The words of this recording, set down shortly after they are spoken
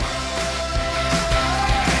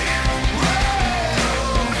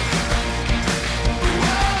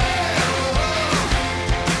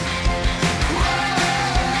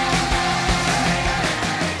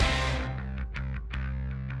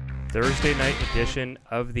Thursday night edition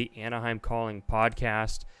of the Anaheim Calling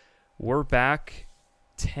podcast. We're back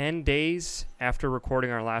 10 days after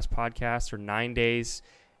recording our last podcast, or 9 days,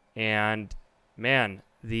 and man,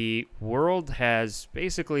 the world has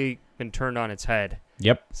basically been turned on its head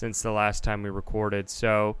since the last time we recorded.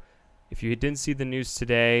 So if you didn't see the news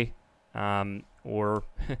today, or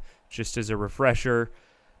just as a refresher,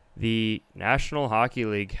 the National Hockey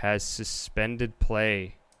League has suspended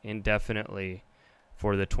play indefinitely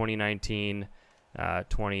for the 2019-20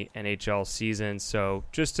 NHL season. So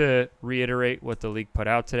just to reiterate what the league put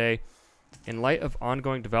out today, in light of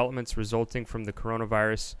ongoing developments resulting from the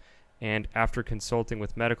coronavirus and after consulting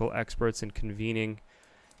with medical experts and convening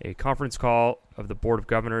a conference call of the Board of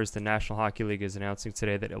Governors, the National Hockey League is announcing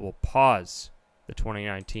today that it will pause the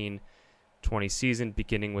 2019-20 season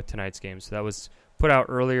beginning with tonight's game. So that was put out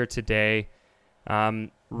earlier today.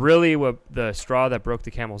 Really, what the straw that broke the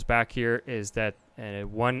camel's back here is that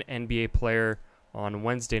one NBA player on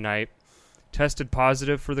Wednesday night tested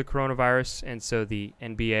positive for the coronavirus, and so the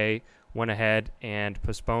NBA went ahead and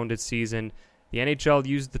postponed its season. The NHL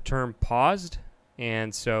used the term paused,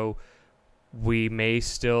 and so we may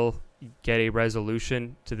still get a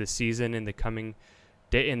resolution to the season in the coming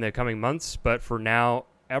months, but for now,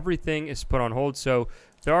 everything is put on hold. So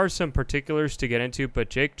there are some particulars to get into,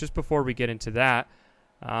 but Jake, just before we get into that,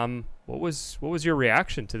 what was your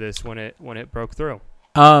reaction to this when it broke through?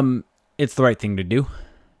 It's the right thing to do.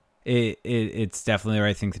 It's definitely the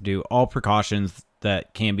right thing to do. All precautions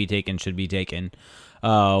that can be taken should be taken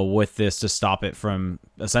with this to stop it from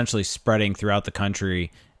essentially spreading throughout the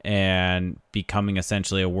country and becoming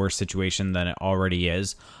essentially a worse situation than it already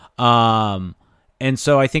is. And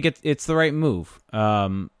so I think it's the right move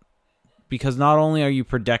because not only are you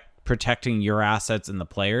protecting your assets and the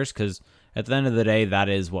players, because at the end of the day, that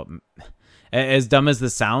is what, as dumb as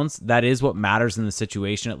this sounds, that is what matters in the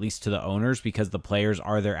situation, at least to the owners, because the players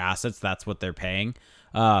are their assets. That's what they're paying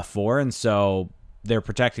for. And so they're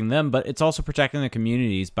protecting them, but it's also protecting the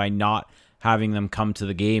communities by not having them come to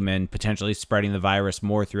the game and potentially spreading the virus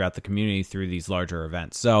more throughout the community through these larger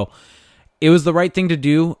events. So it was the right thing to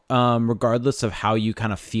do, regardless of how you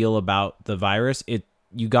kind of feel about the virus.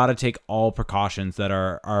 You got to take all precautions that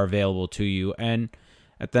are available to you. And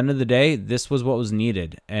at the end of the day, this was what was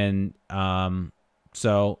needed. And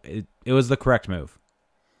so it was the correct move.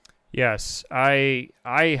 Yes, I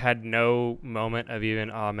had no moment of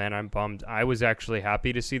even, oh man, I'm bummed. I was actually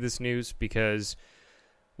happy to see this news because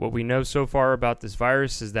what we know so far about this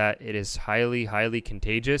virus is that it is highly, highly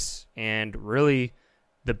contagious, and really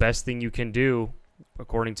the best thing you can do,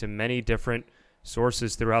 according to many different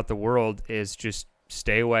sources throughout the world, is just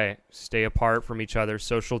stay away, stay apart from each other,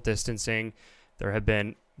 social distancing.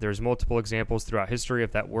 There's multiple examples throughout history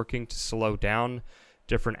of that working to slow down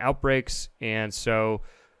different outbreaks, and so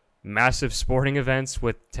massive sporting events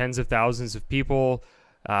with tens of thousands of people,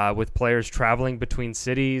 with players traveling between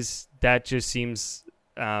cities, that just seems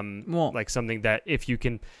like something that if you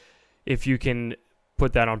can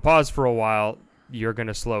put that on pause for a while, you're going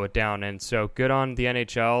to slow it down. And so good on the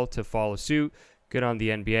NHL to follow suit, good on the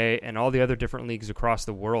NBA and all the other different leagues across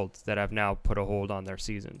the world that have now put a hold on their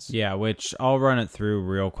seasons. Yeah, which I'll run it through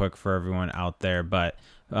real quick for everyone out there, but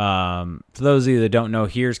for those of you that don't know,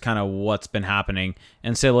 here's kind of what's been happening.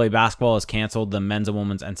 NCAA basketball has canceled the men's and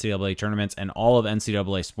women's NCAA tournaments, and all of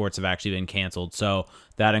NCAA sports have actually been canceled. So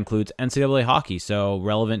that includes NCAA hockey, so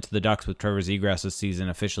relevant to the Ducks with Trevor Zegras' season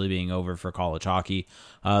officially being over for college hockey.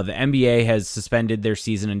 The NBA has suspended their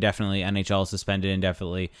season indefinitely. NHL has suspended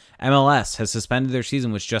indefinitely. MLS has suspended their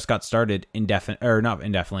season, which just got started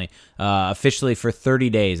officially for 30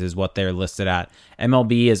 days is what they're listed at.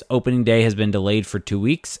 MLB's opening day has been delayed for 2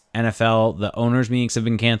 weeks. NFL, the owners' meetings have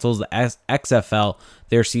been canceled. The XFL,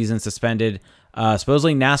 their season suspended.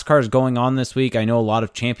 Supposedly NASCAR is going on this week. I know a lot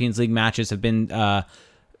of Champions League matches have been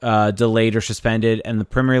delayed or suspended, and the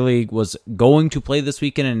Premier League was going to play this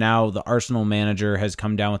weekend, and now the Arsenal manager has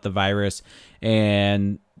come down with the virus,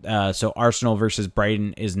 and so Arsenal versus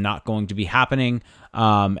Brighton is not going to be happening,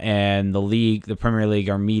 and the Premier League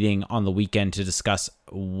are meeting on the weekend to discuss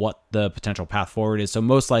what the potential path forward is. So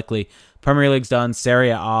most likely Premier League's done, Serie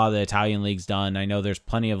A, the Italian league's done. I know there's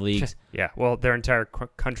plenty of leagues. Yeah, well, their entire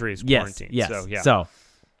country is quarantined. Yes. So, yeah.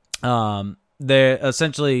 So they're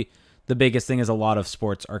essentially, the biggest thing is a lot of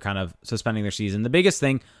sports are kind of suspending their season. The biggest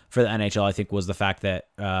thing for the NHL, I think, was the fact that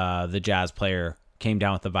the Jazz player came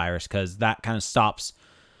down with the virus, because that kind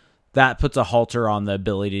of puts a halter on the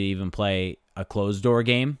ability to even play a closed door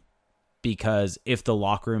game, because if the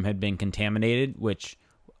locker room had been contaminated, which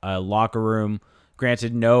a locker room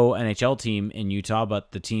Granted, no NHL team in Utah,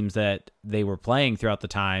 but the teams that they were playing throughout the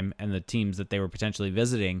time and the teams that they were potentially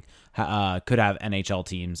visiting could have NHL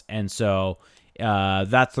teams. And so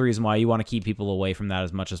that's the reason why you want to keep people away from that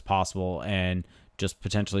as much as possible and just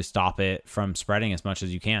potentially stop it from spreading as much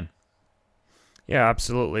as you can. Yeah,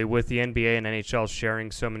 absolutely. With the NBA and NHL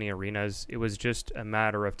sharing so many arenas, it was just a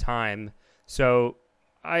matter of time. So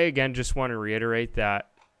I, again, just want to reiterate that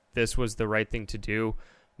this was the right thing to do,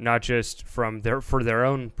 not just for their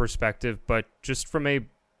own perspective, but just from a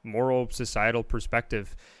moral, societal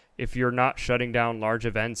perspective. If you're not shutting down large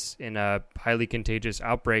events in a highly contagious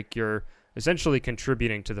outbreak, you're essentially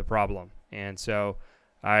contributing to the problem. And so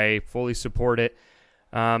I fully support it.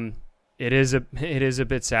 It is a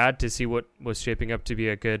bit sad to see what was shaping up to be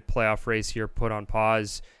a good playoff race here put on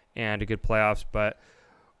pause and a good playoffs, but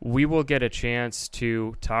we will get a chance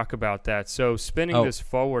to talk about that. So spinning this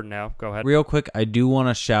forward now, go ahead. Real quick, I do want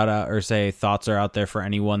to shout out or say thoughts are out there for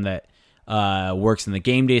anyone that works in the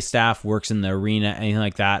game day staff, works in the arena, anything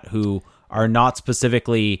like that, who are not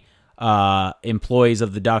specifically employees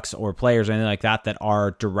of the Ducks or players or anything like that that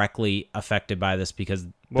are directly affected by this because...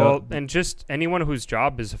 and just anyone whose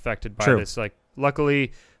job is affected by this. Like,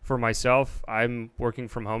 luckily for myself, I'm working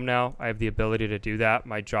from home now. I have the ability to do that.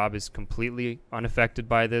 My job is completely unaffected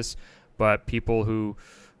by this. But people who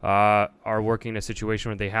are working in a situation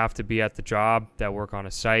where they have to be at the job, that work on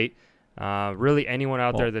a site, really anyone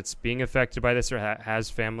out there that's being affected by this or has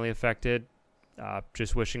family affected,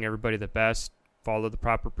 just wishing everybody the best. Follow the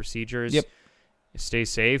proper procedures. Yep. Stay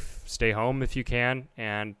safe. Stay home if you can.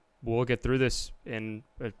 And we'll get through this in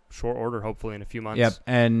a short order, hopefully in a few months. Yep.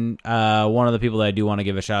 And one of the people that I do want to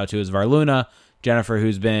give a shout out to is Varluna, Jennifer,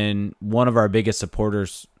 who's been one of our biggest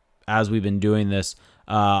supporters as we've been doing this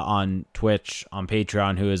on Twitch, on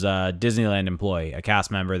Patreon, who is a Disneyland employee, a cast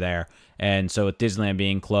member there. And so with Disneyland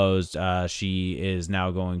being closed, she is now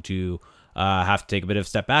going to have to take a bit of a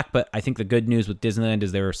step back. But I think the good news with Disneyland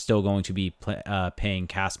is they're still going to be paying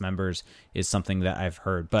cast members is something that I've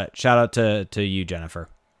heard. But shout out to you, Jennifer.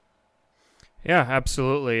 Yeah,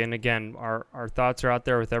 absolutely. And again, our thoughts are out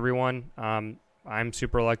there with everyone. I'm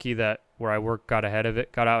super lucky that where I work got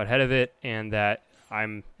out ahead of it, and that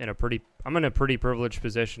I'm in a pretty privileged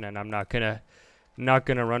position, and I'm not gonna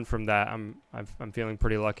run from that. I'm feeling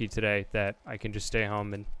pretty lucky today that I can just stay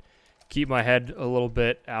home and keep my head a little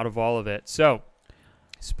bit out of all of it. So,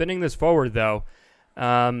 spinning this forward though,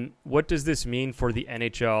 what does this mean for the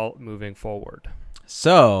NHL moving forward?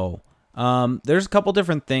 So, there's a couple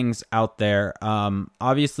different things out there.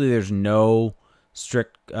 Obviously, there's no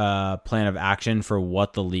strict plan of action for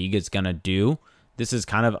what the league is going to do. This is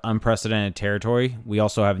kind of unprecedented territory. We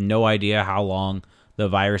also have no idea how long the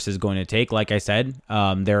virus is going to take. Like I said,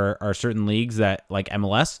 there are certain leagues that, like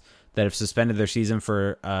MLS, that have suspended their season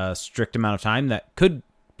for a strict amount of time that could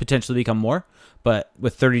potentially become more. But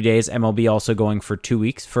with 30 days, MLB also going for 2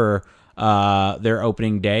 weeks for their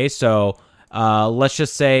opening day. So let's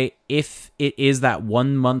just say if it is that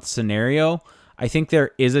 1 month scenario, I think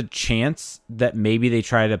there is a chance that maybe they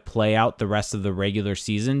try to play out the rest of the regular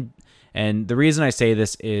season. And the reason I say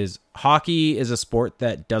this is hockey is a sport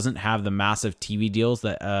that doesn't have the massive TV deals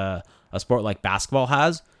that a sport like basketball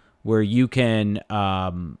has, where you can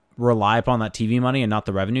rely upon that TV money and not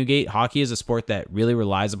the revenue gate. Hockey is a sport that really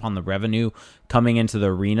relies upon the revenue coming into the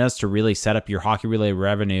arenas to really set up your hockey related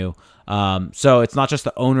revenue. So it's not just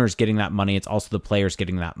the owners getting that money, it's also the players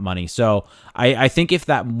getting that money. So I think if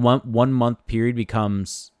that 1 month period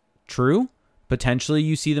becomes true, potentially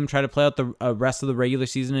you see them try to play out the rest of the regular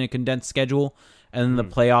season in a condensed schedule. And then the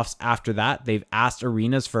playoffs after that, they've asked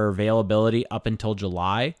arenas for availability up until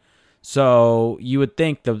July. So you would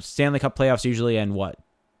think the Stanley Cup playoffs usually end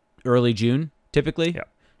early June, typically. Yeah.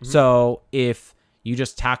 Mm-hmm. So if you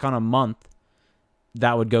just tack on a month,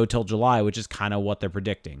 that would go till July, which is kind of what they're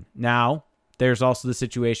predicting. Now, there's also the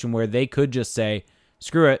situation where they could just say,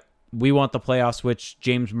 screw it, we want the playoffs, which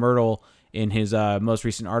James Myrtle in his most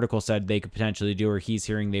recent article said they could potentially do, or he's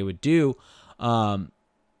hearing they would do.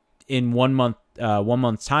 In 1 month, 1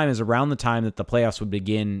 month's time is around the time that the playoffs would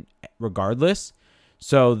begin regardless.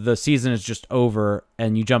 So the season is just over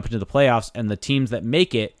and you jump into the playoffs, and the teams that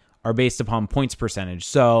make it are based upon points percentage.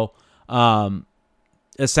 So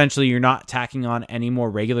essentially you're not tacking on any more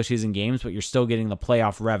regular season games, but you're still getting the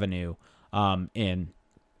playoff revenue in.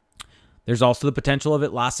 There's also the potential of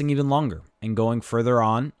it lasting even longer and going further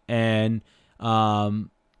on, and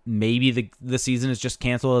maybe the season is just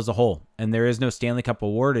canceled as a whole and there is no Stanley Cup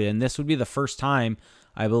awarded. And this would be the first time,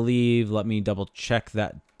 I believe, let me double check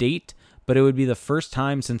that date, but it would be the first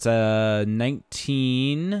time since I'm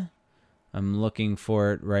looking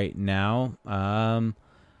for it right now.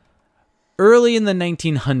 early in the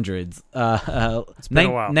 1900s. It's been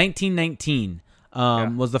a while. 1919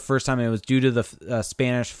 was the first time it was due to the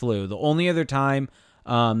Spanish flu. The only other time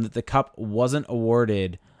that the cup wasn't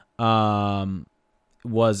awarded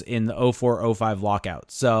was in the 04-05 lockout.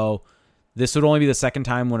 So this would only be the second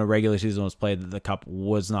time when a regular season was played that the cup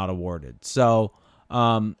was not awarded. So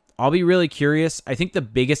I'll be really curious. I think the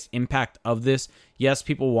biggest impact of this, yes,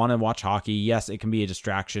 people want to watch hockey. Yes, it can be a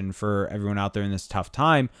distraction for everyone out there in this tough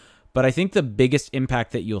time. But I think the biggest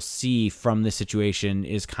impact that you'll see from this situation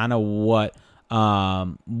is kind of what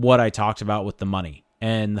I talked about with the money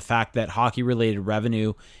and the fact that hockey-related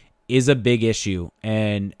revenue is a big issue.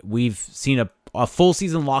 And we've seen a full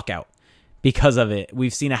season lockout because of it.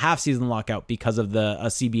 We've seen a half-season lockout because of a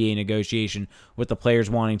CBA negotiation with the players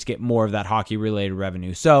wanting to get more of that hockey-related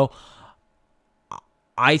revenue. So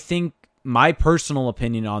I think my personal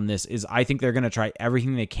opinion on this is I think they're going to try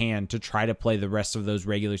everything they can to try to play the rest of those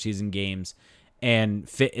regular season games and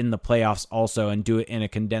fit in the playoffs also and do it in a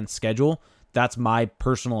condensed schedule. That's my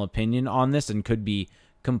personal opinion on this and could be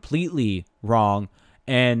completely wrong.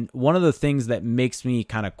 And one of the things that makes me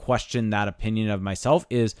kind of question that opinion of myself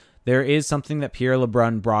is there is something that Pierre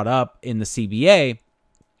LeBrun brought up in the CBA.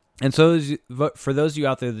 And so for those of you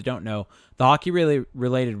out there that don't know, the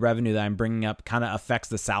hockey-related revenue that I'm bringing up kind of affects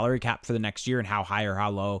the salary cap for the next year and how high or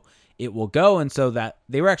how low it will go. And so that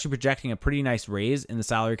they were actually projecting a pretty nice raise in the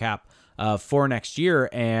salary cap for next year.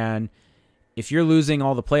 And if you're losing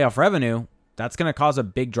all the playoff revenue, that's going to cause a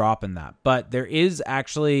big drop in that. But there is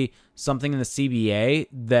actually something in the CBA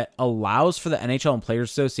that allows for the NHL and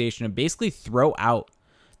Players Association to basically throw out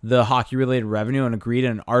the hockey-related revenue and agree to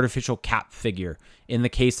an artificial cap figure in the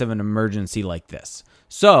case of an emergency like this.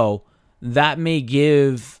 So that may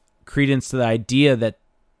give credence to the idea that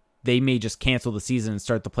they may just cancel the season and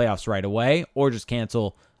start the playoffs right away, or just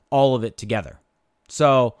cancel all of it together.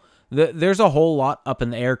 So there's a whole lot up in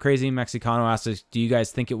the air. Crazy Mexicano asks us, do you guys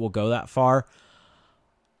think it will go that far?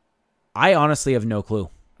 I honestly have no clue.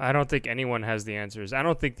 I don't think anyone has the answers. I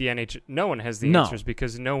don't think no one has the answers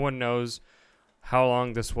because no one knows how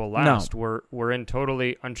long this will last. No. We're in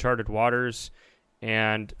totally uncharted waters,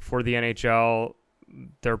 and for the NHL,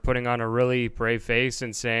 they're putting on a really brave face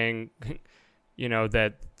and saying,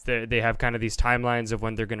 that they have kind of these timelines of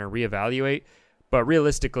when they're going to reevaluate. But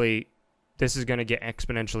realistically, this is going to get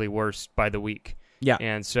exponentially worse by the week. Yeah.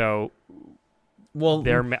 And so,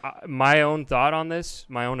 my own thought on this,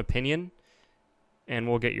 my own opinion, and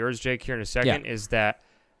we'll get yours, Jake, here in a second, is that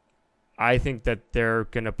I think that they're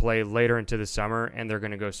going to play later into the summer and they're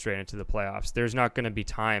going to go straight into the playoffs. There's not going to be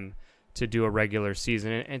time to do a regular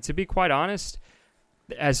season. And to be quite honest,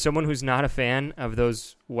 as someone who's not a fan of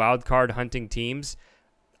those wild card hunting teams,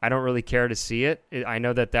 I don't really care to see it. I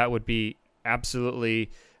know that would be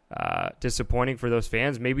absolutely disappointing for those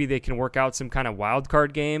fans. Maybe they can work out some kind of wild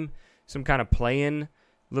card game, some kind of play-in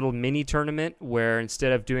little mini tournament where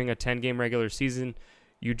instead of doing a 10-game regular season,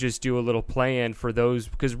 you just do a little play-in for those,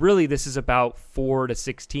 because really this is about 4 to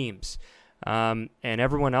 6 teams, and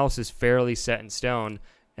everyone else is fairly set in stone,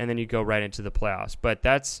 and then you go right into the playoffs. But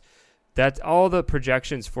that's all the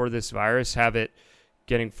projections for this virus have it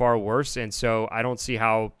getting far worse, and so I don't see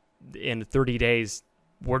how in 30 days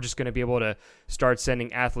we're just going to be able to start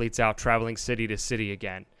sending athletes out traveling city to city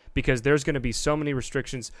again, because there's going to be so many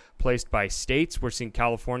restrictions placed by states. We're seeing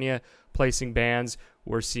California placing bans.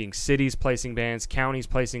 We're seeing cities placing bans, counties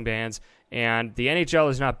placing bans, and the NHL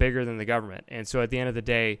is not bigger than the government. And so at the end of the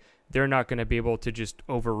day, they're not going to be able to just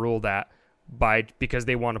overrule that because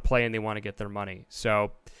they want to play and they want to get their money.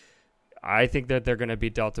 So I think that they're going to be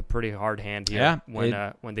dealt a pretty hard hand here when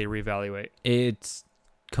they reevaluate. It's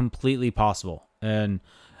completely possible. And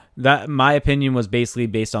that my opinion was basically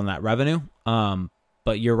based on that revenue.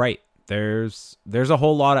 But you're right. There's a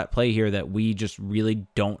whole lot at play here that we just really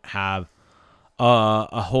don't have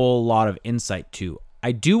a whole lot of insight to.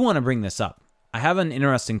 I do want to bring this up. I have an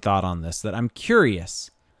interesting thought on this that I'm curious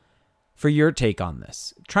for your take on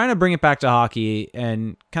this. Trying to bring it back to hockey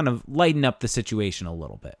and kind of lighten up the situation a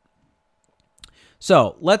little bit.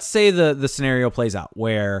 So let's say the scenario plays out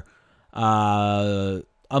where a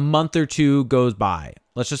month or two goes by.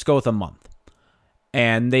 Let's just go with a month.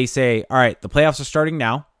 And they say, all right, the playoffs are starting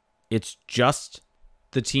now. It's just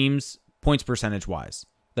the teams points percentage wise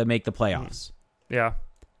that make the playoffs. Yeah.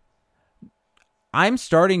 I'm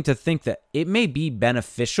starting to think that it may be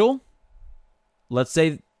beneficial. Let's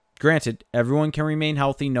say, granted, everyone can remain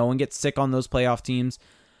healthy. No one gets sick on those playoff teams.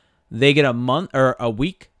 They get a month or a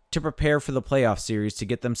week to prepare for the playoff series to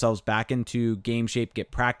get themselves back into game shape,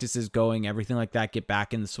 get practices going, everything like that, get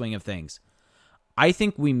back in the swing of things. I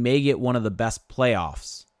think we may get one of the best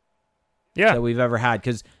playoffs that we've ever had,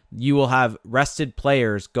 because you will have rested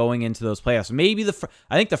players going into those playoffs. Maybe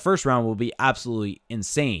I think the first round will be absolutely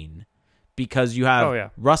insane because you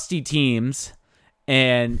have rusty teams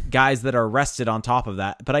and guys that are rested on top of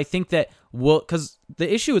that. But I think that because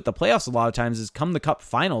the issue with the playoffs a lot of times is come the cup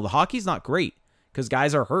final, the hockey's not great because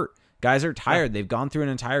guys are hurt. Guys are tired. They've gone through an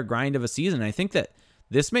entire grind of a season. I think that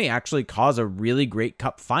this may actually cause a really great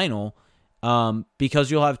cup final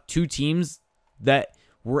because you'll have two teams that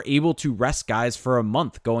were able to rest guys for a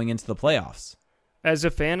month going into the playoffs. As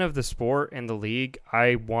a fan of the sport and the league,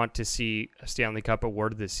 I want to see a Stanley Cup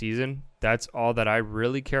award this season. That's all that I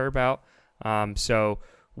really care about. So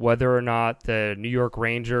whether or not the New York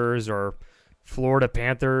Rangers or Florida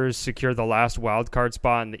Panthers secure the last wild card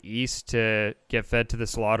spot in the East to get fed to the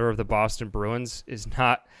slaughter of the Boston Bruins is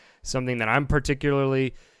not something that I'm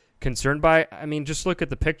particularly concerned by. I mean, just look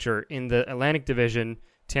at the picture. In the Atlantic Division,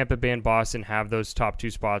 Tampa Bay and Boston have those top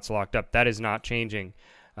two spots locked up. That is not changing.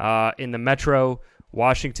 In the Metro,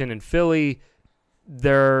 Washington and Philly,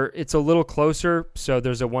 it's a little closer. So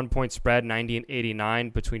there's a 1-point spread, 90 and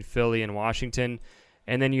 89 between Philly and Washington.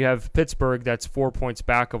 And then you have Pittsburgh, that's 4 points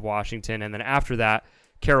back of Washington. And then after that,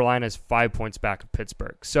 Carolina's 5 points back of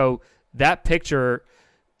Pittsburgh. So that picture,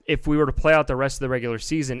 if we were to play out the rest of the regular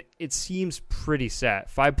season, it seems pretty set.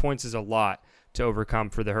 5 points is a lot to overcome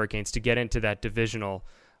for the Hurricanes to get into that divisional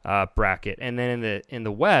bracket. And then in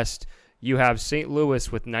the West, you have St.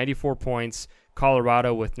 Louis with 94 points,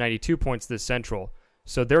 Colorado with 92 points this Central.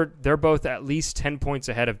 So they're both at least 10 points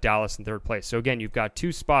ahead of Dallas in third place. So again, you've got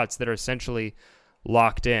two spots that are essentially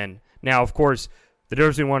locked in. Now, of course, the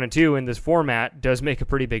difference between 1 and 2 in this format does make a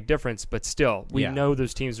pretty big difference, but still, we know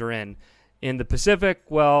those teams are in. In the Pacific,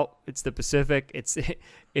 well, it's the Pacific.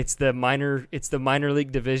 It's the minor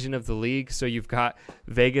league division of the league. So you've got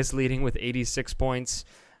Vegas leading with 86 points.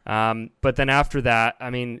 But then after that,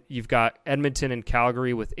 I mean, you've got Edmonton and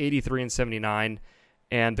Calgary with 83 and 79,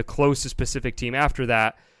 and the closest Pacific team after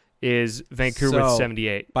that is Vancouver with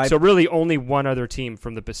 78. So really only one other team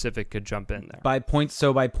from the Pacific could jump in there. By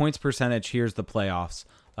points percentage, here's the playoffs.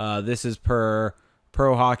 This is per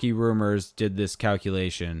Pro Hockey Rumors did this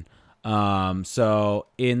calculation. So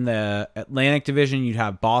in the Atlantic Division, you'd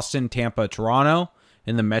have Boston, Tampa, Toronto.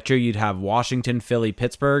 In the Metro, you'd have Washington, Philly,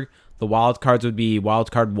 Pittsburgh. The wild cards would be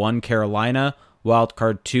wild card 1, Carolina. Wild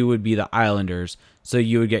card 2 would be the Islanders. So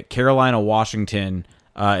you would get Carolina, Washington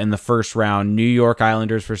in the first round, New York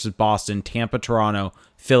Islanders versus Boston, Tampa, Toronto,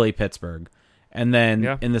 Philly, Pittsburgh. And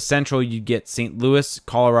then in the Central, you'd get St. Louis,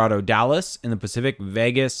 Colorado, Dallas. In the Pacific,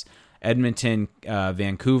 Vegas, Edmonton,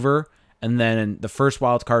 Vancouver. And then the first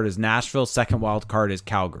wild card is Nashville. Second wild card is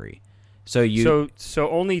Calgary. So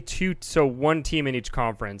only two. So one team in each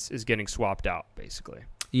conference is getting swapped out, basically.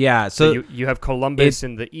 Yeah. So you have Columbus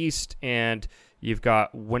in the East, and you've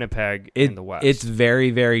got Winnipeg in the West. It's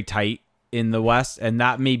very, very tight in the West, and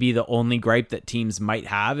that may be the only gripe that teams might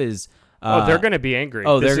have is. They're going to be angry.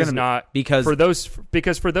 They're going to not because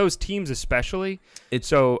for those teams especially.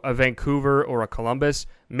 So a Vancouver or a Columbus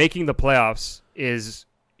making the playoffs is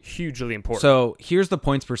hugely important. So here's the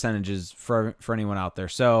points percentages for anyone out there.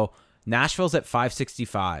 So Nashville's at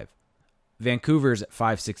 565, Vancouver's at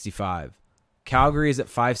 565, Calgary is at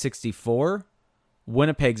 564,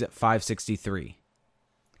 Winnipeg's at 563.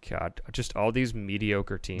 God, just all these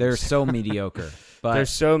mediocre teams. They're so mediocre. But they're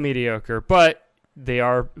so mediocre, but they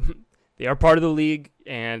are part of the league,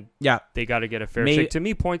 and they got to get a fair shake. To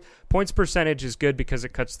me, points percentage is good because it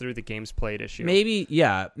cuts through the games played issue.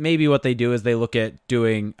 Maybe what they do is they look at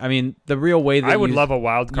doing. I mean, the real way that I would love a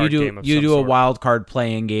wild card game. You do a wild card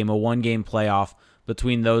playing game, a 1-game playoff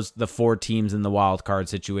between the 4 teams in the wild card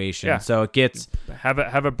situation. Yeah. So it gets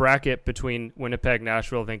have a bracket between Winnipeg,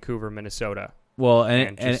 Nashville, Vancouver, Minnesota. Well,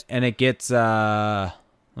 and it gets let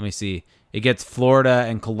me see, it gets Florida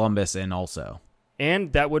and Columbus in also.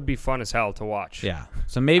 And that would be fun as hell to watch. Yeah.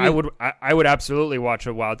 So maybe I would absolutely watch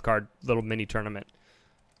a wild card little mini tournament.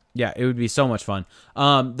 Yeah, it would be so much fun.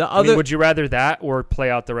 Would you rather that or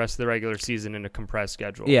play out the rest of the regular season in a compressed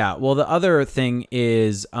schedule? Yeah. Well, the other thing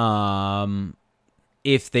is,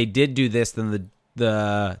 if they did do this, then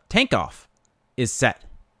the tank off is set.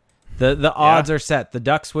 The odds are set. The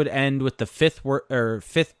Ducks would end with the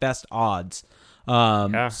fifth best odds.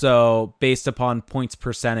 So based upon points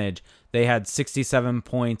percentage, they had 67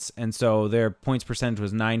 points, and so their points percentage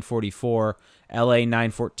was 944. LA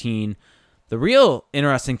 914. The real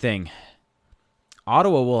interesting thing,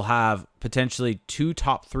 Ottawa will have potentially 2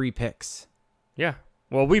 top 3 picks. Yeah.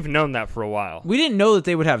 Well, we've known that for a while. We didn't know that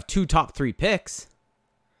they would have 2 top 3 picks.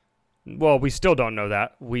 Well, we still don't know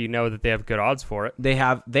that. We know that they have good odds for it. They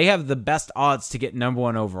have the best odds to get number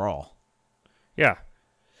 1 overall. Yeah.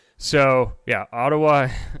 So, Ottawa,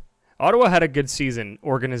 Ottawa had a good season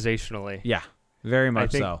organizationally. Yeah, very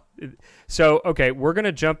much so. So, okay, we're going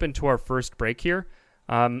to jump into our first break here.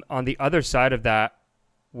 On the other side of that,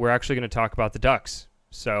 we're actually going to talk about the Ducks.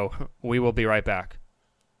 So we will be right back.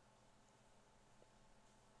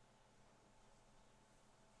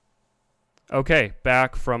 Okay,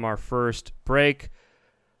 back from our first break.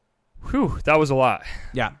 Whew, that was a lot.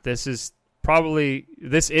 Yeah. This is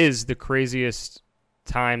the craziest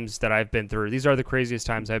times that I've been through. These are the craziest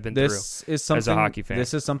times I've been through as a hockey fan.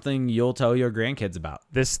 This is something you'll tell your grandkids about.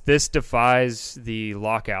 This defies the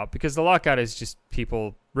lockout, because the lockout is just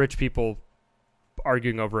rich people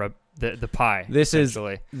arguing over the pie.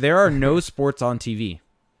 There are no sports on TV.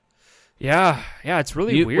 Yeah, it's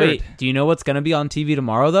really weird. Wait, do you know what's going to be on TV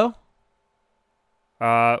tomorrow though?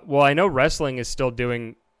 Well, I know wrestling is still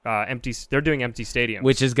doing they're doing empty stadiums,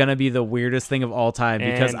 which is going to be the weirdest thing of all time,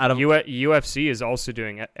 because and UFC is also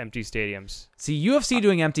doing empty stadiums. See, UFC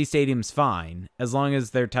doing empty stadiums fine as long as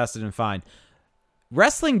they're tested and fine.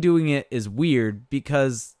 Wrestling doing it is weird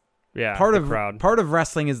because part of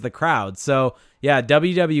wrestling is the crowd. So yeah,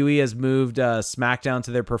 WWE has moved SmackDown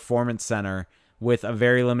to their Performance Center with a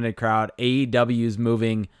very limited crowd. AEW is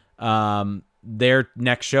moving their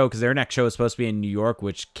next show, because their next show is supposed to be in New York,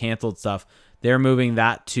 which canceled stuff. They're moving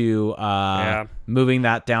that down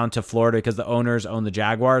to Florida because the owners own the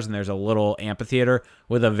Jaguars, and there's a little amphitheater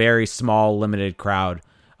with a very small, limited crowd.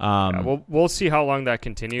 We'll see how long that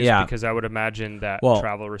continues, because I would imagine that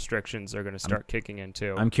travel restrictions are going to start kicking in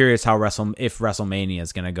too. I'm curious if WrestleMania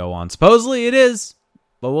is going to go on. Supposedly it is,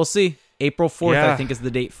 but we'll see. April 4th, I think, is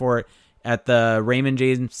the date for it at the Raymond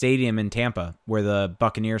James Stadium in Tampa, where the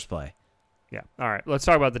Buccaneers play. Yeah. All right. Let's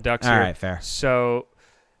talk about the Ducks here. All right, fair. So,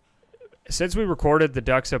 since we recorded, the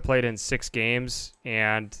Ducks have played in 6 games,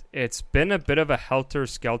 and it's been a bit of a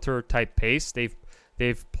helter-skelter type pace. They've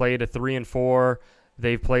played a 3-4.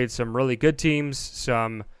 They've played some really good teams,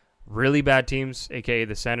 some really bad teams, aka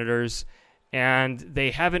the Senators, and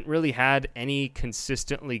they haven't really had any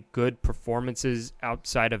consistently good performances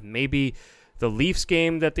outside of maybe the Leafs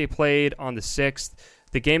game that they played on the 6th,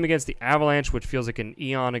 the game against the Avalanche, which feels like an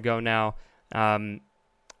eon ago now,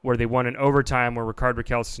 where they won in overtime, where Rickard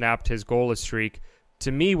Rakell snapped his goalless streak,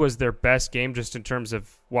 to me was their best game just in terms of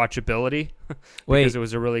watchability, because it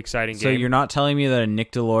was a really exciting game. So you're not telling me that a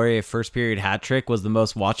Nick Deslauriers first period hat trick was the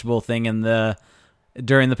most watchable thing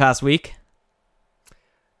during the past week?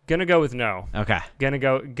 Gonna go with no. Okay. Gonna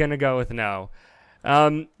go with no.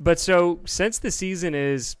 But so since the season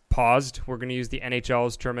is paused, we're gonna use the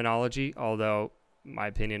NHL's terminology, although my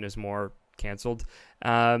opinion is more canceled.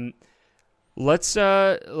 Let's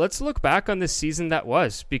look back on this season that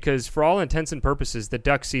was, because for all intents and purposes, the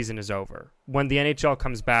Ducks season is over. When the NHL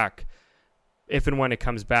comes back, if and when it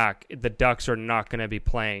comes back, the Ducks are not going to be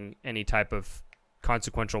playing any type of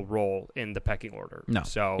consequential role in the pecking order. No.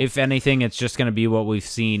 So if anything, it's just going to be what we've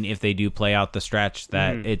seen if they do play out the stretch,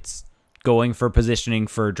 that it's going for positioning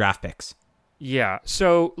for draft picks. Yeah.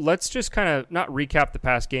 So let's just kind of not recap the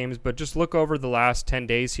past games, but just look over the last 10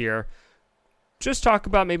 days here. Just talk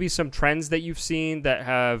about maybe some trends that you've seen that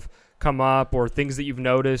have come up, or things that you've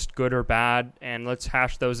noticed, good or bad, and let's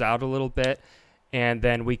hash those out a little bit, and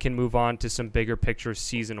then we can move on to some bigger picture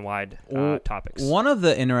season-wide topics. One of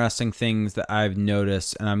the interesting things that I've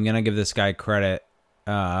noticed, and I'm going to give this guy credit,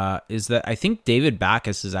 is that I think David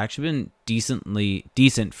Backes has actually been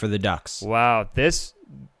decent for the Ducks. Wow. This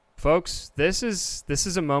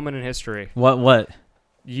is a moment in history. What?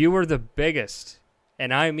 You were the biggest,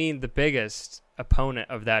 and I mean the biggest, opponent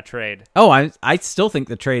of that trade. Oh, I still think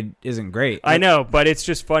the trade isn't great. I know, but it's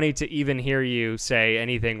just funny to even hear you say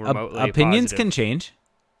anything remotely opinions positive. can change.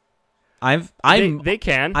 They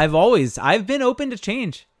can. I've been open to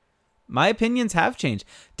change. My opinions have changed.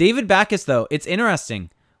 David Backes, though, it's interesting.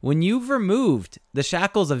 When you've removed the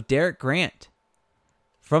shackles of Derek Grant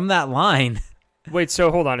from that line. Wait, so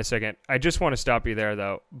hold on a second. I just want to stop you there,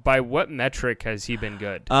 though. By what metric has he been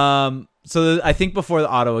good? So I think before the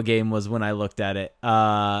Ottawa game was when I looked at it.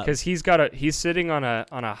 Because he's sitting on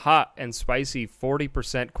a hot and spicy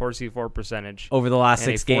 40% Corsi for percentage over the last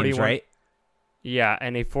 6 games, right? Yeah,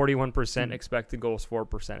 and a 41% expected goals for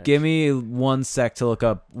percentage. Give me 1 sec to look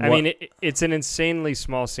up. I mean, it's an insanely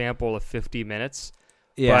small sample of 50 minutes.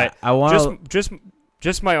 Yeah, but I want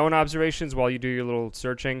just my own observations while you do your little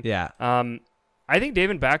searching. Yeah. I think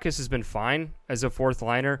David Backes has been fine as a fourth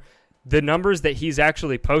liner. The numbers that he's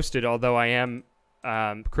actually posted, although I am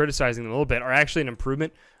criticizing them a little bit, are actually an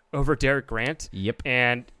improvement over Derek Grant. Yep.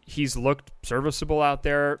 And he's looked serviceable out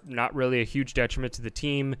there, not really a huge detriment to the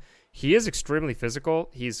team. He is extremely physical.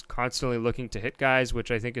 He's constantly looking to hit guys, which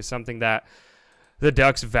I think is something that the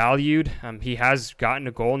Ducks valued. He has gotten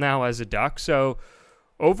a goal now as a Duck. So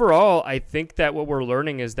overall, I think that what we're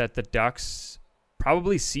learning is that the Ducks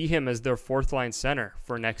probably see him as their fourth line center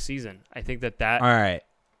for next season. I think that All right.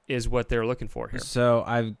 is what they're looking for here. So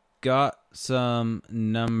I've got some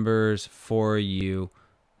numbers for you.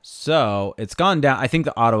 So it's gone down. I think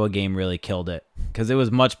the Ottawa game really killed it because it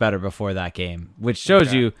was much better before that game, which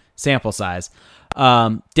shows you sample size.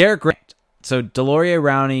 Derek Grant. So Deloria,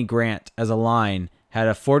 Rowney, Grant as a line had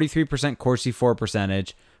a 43% Corsi for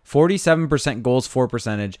percentage, 47% goals for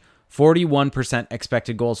percentage, 41%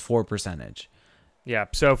 expected goals for percentage. Yeah,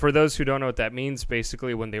 so for those who don't know what that means,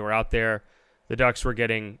 basically when they were out there, the Ducks were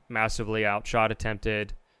getting massively outshot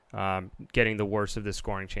attempted, getting the worst of the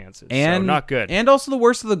scoring chances. And so not good. And also the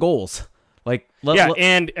worst of the goals.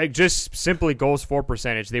 And just simply goals for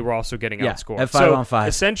percentage, they were also getting outscored. At 5-on-5.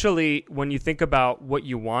 Essentially, when you think about what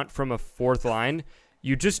you want from a fourth line,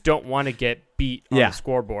 you just don't want to get beat on the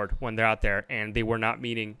scoreboard when they're out there, and they were not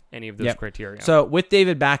meeting any of those criteria. So with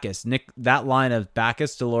David Backes, Nick, that line of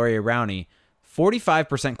Backes, Deloria, Rowney,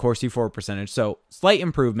 45% Corsi for percentage, so slight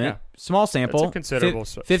improvement, small sample. That's a considerable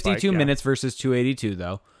 52 spike, minutes versus 282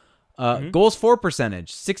 though. Goals for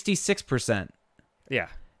percentage, 66%. Yeah.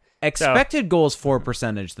 Expected goals for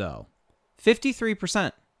percentage though,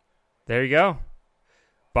 53%. There you go.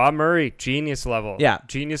 Bob Murray, genius level. Yeah.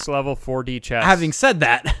 Genius level 4D chess. Having said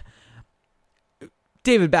that,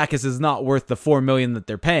 David Backes is not worth the $4 million that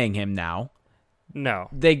they're paying him now. No.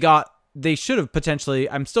 They should have potentially,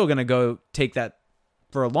 I'm still going to go take that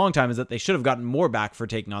for a long time, is that they should have gotten more back for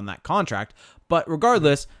taking on that contract. But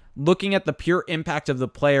regardless, looking at the pure impact of the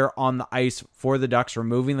player on the ice for the Ducks,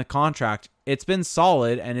 removing the contract, it's been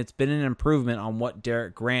solid and it's been an improvement on what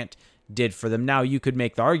Derek Grant did for them. Now, you could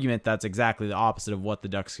make the argument that's exactly the opposite of what the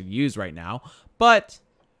Ducks could use right now. But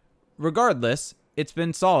regardless, it's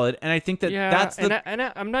been solid, and I think that that's the... And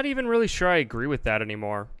I'm not even really sure I agree with that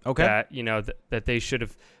anymore. Okay. That, that they should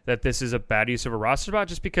have... That this is a bad use of a roster spot,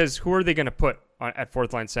 just because who are they going to put at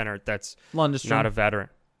fourth line center that's Lundestrom. not a veteran?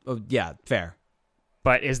 Oh, yeah, fair.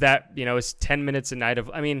 But is that, is 10 minutes a night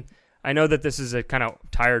of... I mean, I know that this is a kind of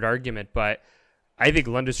tired argument, but I think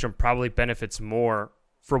Lundestrom probably benefits more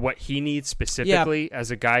for what he needs specifically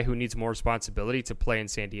as a guy who needs more responsibility to play in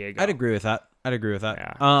San Diego. I'd agree with that.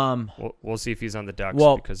 Yeah. We'll see if he's on the Ducks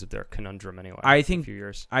because of their conundrum anyway. I think a few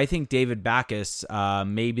years. I think David Backes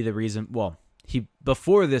may be the reason. Well, he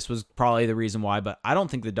before this was probably the reason why, but I don't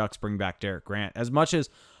think the Ducks bring back Derek Grant as much as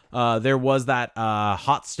there was that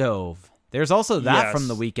hot stove. There's also that from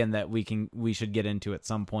the weekend that we should get into at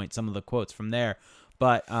some point. Some of the quotes from there,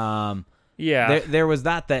 but there was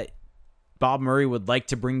that Bob Murray would like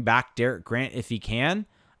to bring back Derek Grant if he can.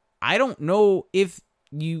 I don't know if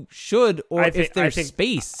you should or if there's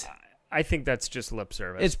space. I think that's just lip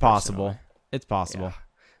service. It's possible. Personally. It's possible. Yeah.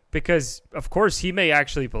 Because, of course, he may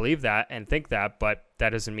actually believe that and think that, but that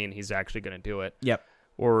doesn't mean he's actually going to do it. Yep.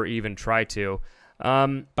 Or even try to.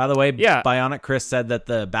 By the way, Bionic Chris said that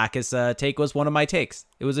the Backes take was one of my takes.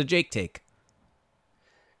 It was a Jake take.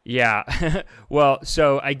 Yeah. Well,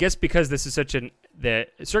 so I guess because this is the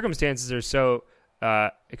circumstances are so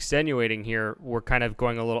extenuating here, we're kind of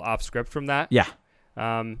going a little off script from that. Yeah.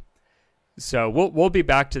 So we'll be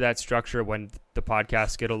back to that structure when the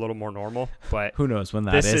podcasts get a little more normal. But who knows when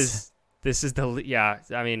that is? This is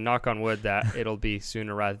I mean, knock on wood that it'll be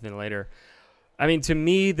sooner rather than later. I mean, to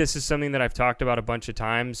me, this is something that I've talked about a bunch of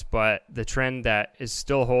times, but the trend that is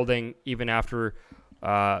still holding even after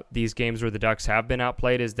these games where the Ducks have been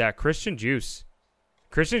outplayed is that Christian Djoos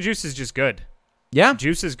is just good. Yeah.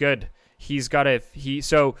 Djoos is good.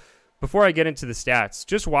 So before I get into the stats,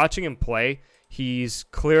 just watching him play, he's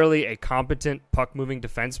clearly a competent puck-moving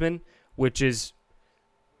defenseman, which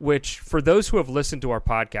for those who have listened to our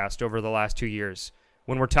podcast over the last 2 years,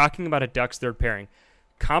 when we're talking about a Ducks third pairing,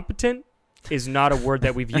 competent is not a word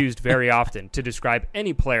that we've used very often to describe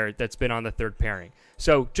any player that's been on the third pairing.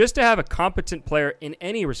 So just to have a competent player in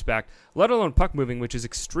any respect, let alone puck-moving, which is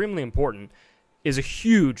extremely important, is a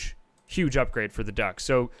huge, huge upgrade for the Ducks.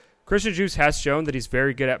 So Christian Djoos has shown that he's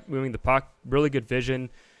very good at moving the puck, really good vision.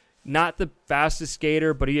 Not the fastest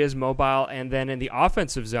skater, but he is mobile. And then in the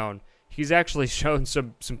offensive zone, he's actually shown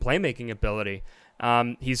some playmaking ability.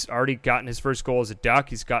 He's already gotten his first goal as a Duck.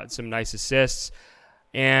 He's gotten some nice assists.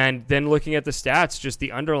 And then looking at the stats, just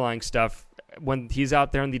the underlying stuff, when he's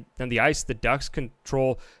out there on the ice, the Ducks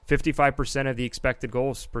control 55% of the expected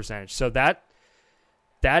goals percentage. So that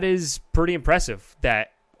is pretty impressive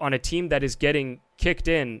that on a team that is getting kicked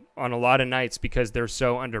in on a lot of nights because they're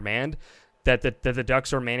so undermanned, that the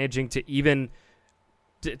Ducks are managing to even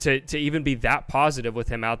be that positive with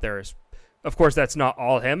him out there. Of course, that's not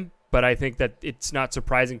all him, but I think that it's not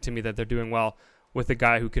surprising to me that they're doing well with a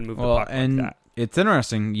guy who can move the puck and like that. It's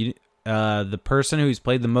interesting. The person who's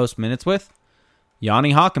played the most minutes with,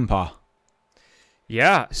 Yanni Hakanpää.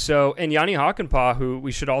 Yeah, so, and Yanni Hakanpää, who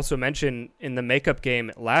we should also mention in the makeup game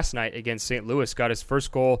last night against St. Louis, got his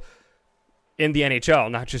first goal in the NHL,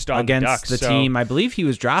 not just on against the Ducks. The team. I believe he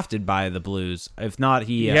was drafted by the Blues. If not,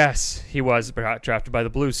 he... Yes, he was drafted by the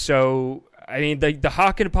Blues. So, I mean, the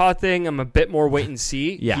Hakanpää thing, I'm a bit more wait and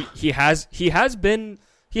see. Yeah. He has been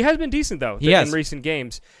decent, though, in recent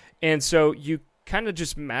games. And so you kind of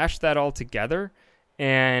just mash that all together.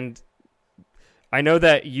 And I know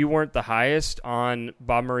that you weren't the highest on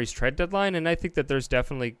Bob Murray's trade deadline, and I think that there's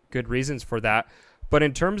definitely good reasons for that. But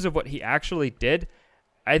in terms of what he actually did,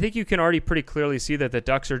 I think you can already pretty clearly see that the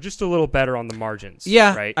Ducks are just a little better on the margins.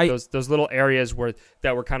 Yeah, right. Those little areas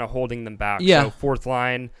that were kind of holding them back. Yeah. So fourth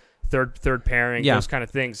line, third pairing, those kind of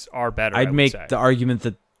things are better. I'd make the argument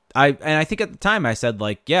that I think at the time I said,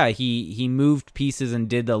 like, yeah, he moved pieces and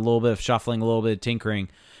did a little bit of shuffling, a little bit of tinkering.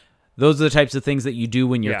 Those are the types of things that you do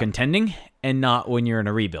when you're contending and not when you're in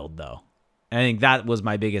a rebuild, though. I think that was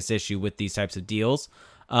my biggest issue with these types of deals.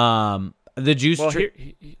 The Juice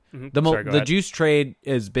the Juice trade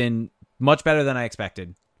has been much better than I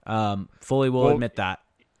expected. Fully will admit that.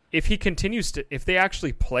 If he continues if they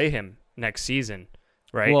actually play him next season,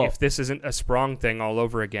 right? If this isn't a Sprong thing all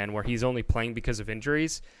over again, where he's only playing because of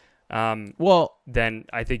injuries, then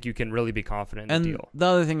I think you can really be confident in the deal. The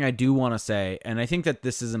other thing I do want to say, and I think that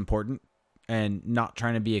this is important, and not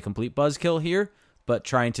trying to be a complete buzzkill here, but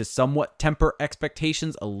trying to somewhat temper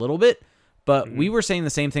expectations a little bit. But we were saying the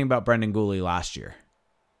same thing about Brendan Gooley last year.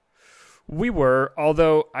 We were,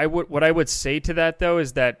 although what I would say to that, though,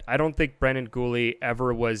 is that I don't think Brendan Gooley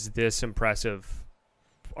ever was this impressive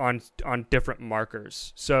on different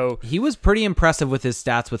markers. So he was pretty impressive with his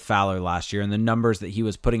stats with Fowler last year and the numbers that he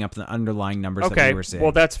was putting up, the underlying numbers that we were seeing.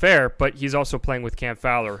 Well, that's fair, but he's also playing with Cam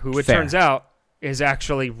Fowler, who it turns out is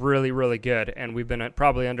actually really, really good, and we've been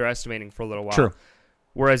probably underestimating for a little while. True.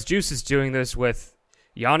 Whereas Juice is doing this with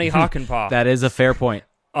Yanni Hakanpää. That is a fair point.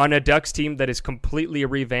 On a Ducks team that is completely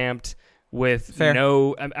revamped with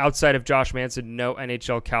no, outside of Josh Manson, no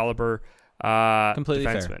NHL caliber completely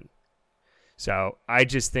defenseman. Fair. So I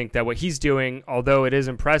just think that what he's doing, although it is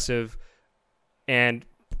impressive, and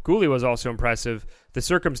Gooley was also impressive, the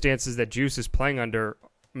circumstances that Juice is playing under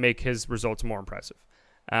make his results more impressive.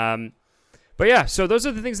 But yeah, so those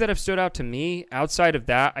are the things that have stood out to me. Outside of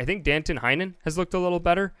that, I think Danton Heinen has looked a little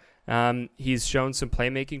better. He's shown some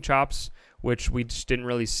playmaking chops, which we just didn't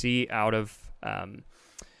really see out of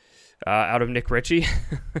Nick Ritchie.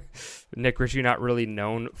 Nick Ritchie not really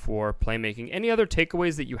known for playmaking. Any other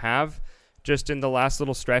takeaways that you have just in the last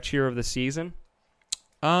little stretch here of the season?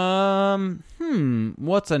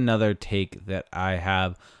 What's another take that I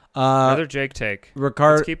have? Another Jake take.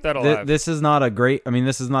 Let's keep that alive. This is not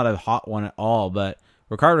this is not a hot one at all, but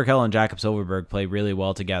Rickard Rakell and Jakob Silfverberg play really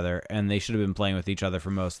well together, and they should have been playing with each other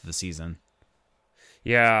for most of the season.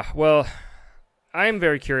 Yeah, well, I am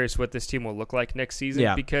very curious what this team will look like next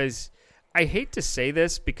season, because I hate to say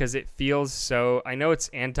this because it feels so... I know it's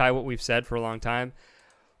anti what we've said for a long time,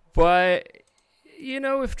 but,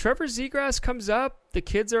 if Trevor Zegras comes up, the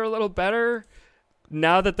kids are a little better.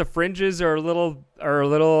 Now that the fringes are a little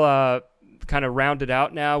kind of rounded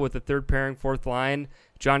out now with the third pairing, fourth line,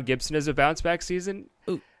 John Gibson is a bounce back season.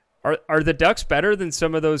 Ooh. Are the Ducks better than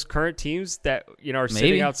some of those current teams that are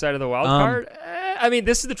sitting outside of the wild card? I mean,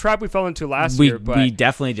 this is the trap we fell into last year. But we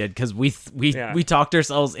definitely did because we talked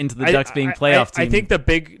ourselves into the Ducks being playoff team. I think the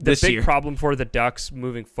big problem for the Ducks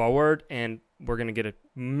moving forward, and we're going to get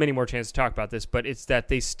many more chances to talk about this, but it's that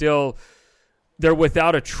they're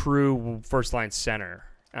without a true first line center.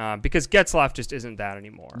 Because Getzlaf just isn't that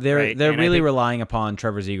anymore. They're really relying upon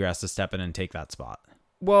Trevor Zegras to step in and take that spot.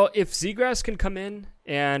 Well, if Zegras can come in,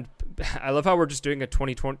 and I love how we're just doing a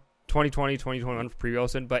 2020, 2021 preview,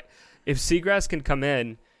 Olsen, but if Zegras can come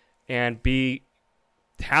in and be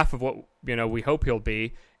half of what we hope he'll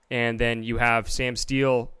be, and then you have Sam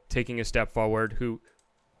Steele taking a step forward, who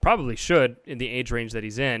probably should in the age range that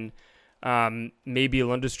he's in, maybe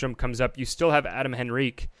Lundestrom comes up. You still have Adam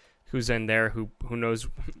Henrique, who's in there, who knows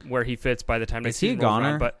where he fits by the time next season rolls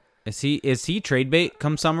around. But is he trade bait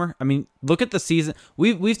come summer? I mean, look at the season.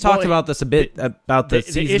 We've talked about this a bit about the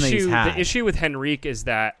season that he's had. The issue with Henrique is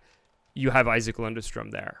that you have Isaac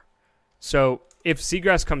Lundestrom there. So if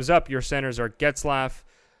Zegras comes up, your centers are Getzlaf,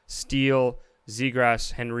 Steele,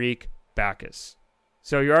 Zegras, Henrique, Backes.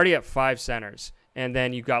 So you're already at 5 centers. And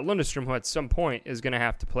then you've got Lundestrom, who at some point is going to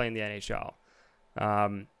have to play in the NHL.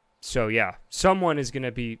 So yeah, someone is going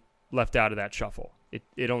to be left out of that shuffle.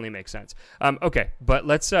 it only makes sense. Okay, but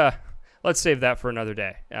let's save that for another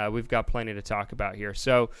day. We've got plenty to talk about here.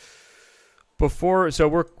 So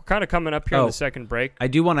we're kind of coming up here in the second break. I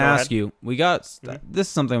do want to ask you. We got this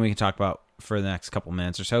is something we can talk about for the next couple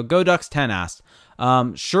minutes or so. Go Ducks 10 asked,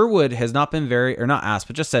 Sherwood has not been very, or not asked,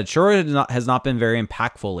 but just said Sherwood has not been very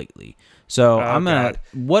impactful lately. So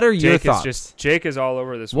what are your thoughts? Jake is all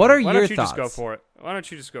over this. Why don't you just go for it? Why don't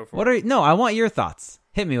you just go for it? No, I want your thoughts.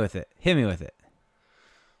 Hit me with it.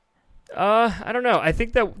 I don't know. I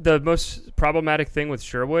think that the most problematic thing with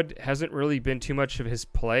Sherwood hasn't really been too much of his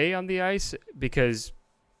play on the ice because,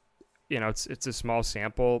 it's a small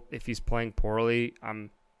sample. If he's playing poorly, I'm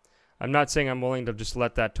not saying I'm willing to just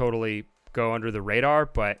let that totally go under the radar,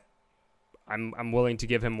 but I'm willing to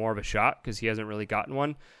give him more of a shot because he hasn't really gotten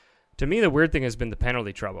one. To me, the weird thing has been the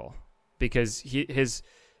penalty trouble because his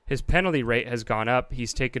penalty rate has gone up.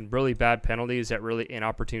 He's taken really bad penalties at really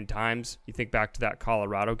inopportune times. You think back to that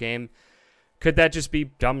Colorado game. Could that just be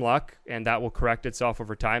dumb luck and that will correct itself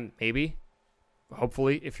over time? Maybe.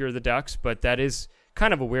 Hopefully, if you're the Ducks. But that is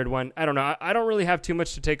kind of a weird one. I don't know. I don't really have too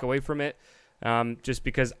much to take away from it just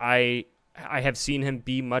because I have seen him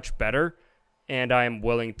be much better and I am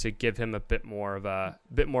willing to give him a bit more of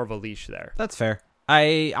a leash there. That's fair.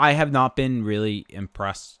 I have not been really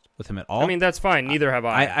impressed with him at all. I mean, that's fine. Neither have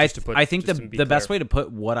I. I think the best way to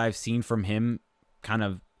put what I've seen from him kind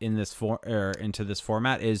of in this into this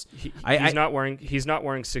format is he's not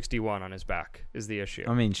wearing 61 on his back is the issue.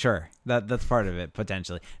 I mean, sure. That's part of it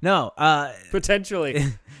potentially. No, potentially.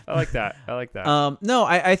 I like that. No,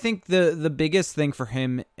 I think the biggest thing for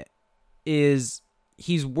him is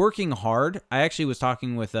he's working hard. I actually was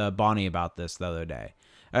talking with Bonnie about this the other day.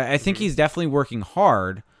 I think he's definitely working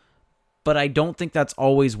hard, but I don't think that's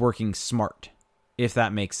always working smart, if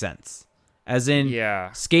that makes sense. As in,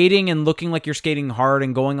 skating and looking like you're skating hard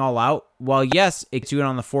and going all out, while yes, it gets you in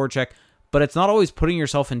on the forecheck, but it's not always putting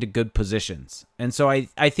yourself into good positions. And so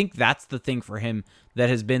I think that's the thing for him that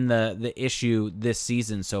has been the issue this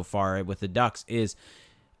season so far with the Ducks is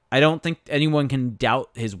I don't think anyone can doubt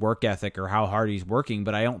his work ethic or how hard he's working,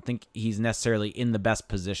 but I don't think he's necessarily in the best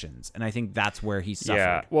positions. And I think that's where he's suffered.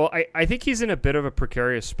 Yeah, well, I think he's in a bit of a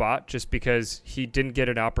precarious spot just because he didn't get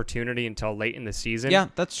an opportunity until late in the season. Yeah,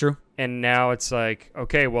 that's true. And now it's like,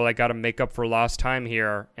 okay, well, I got to make up for lost time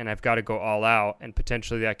here, and I've got to go all out, and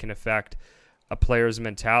potentially that can affect a player's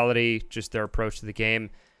mentality, just their approach to the game.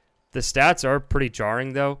 The stats are pretty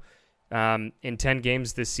jarring, though. In 10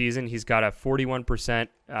 games this season, he's got a 41%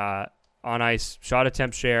 on-ice shot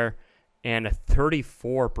attempt share and a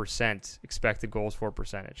 34% expected goals for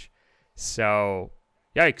percentage. So,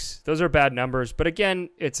 yikes. Those are bad numbers. But again,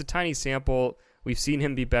 it's a tiny sample. We've seen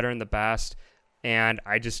him be better in the past, and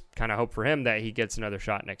I just kind of hope for him that he gets another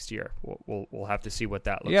shot next year. We'll have to see what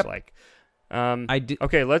that looks like.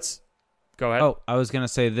 Okay, let's go ahead. Oh, I was going to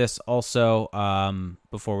say this also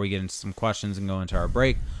before we get into some questions and go into our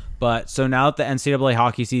break. But so now that the NCAA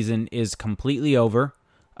hockey season is completely over,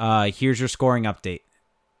 here's your scoring update.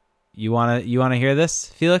 You wanna hear this,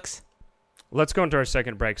 Felix? Let's go into our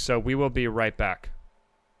second break. So we will be right back.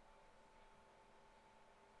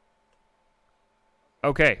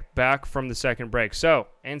 Okay, back from the second break. So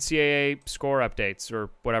NCAA score updates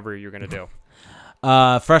or whatever you're gonna do.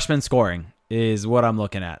 Freshman scoring is what I'm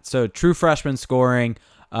looking at. So true freshman scoring.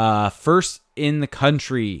 First in the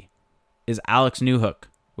country is Alex Newhook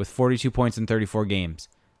with 42 points in 34 games.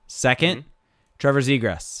 Second, Trevor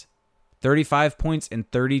Zegras, 35 points in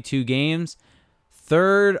 32 games.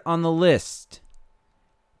 Third on the list,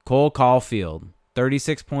 Cole Caulfield,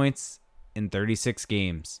 36 points in 36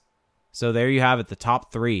 games. So there you have it, the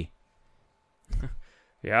top three.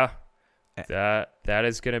 Yeah, that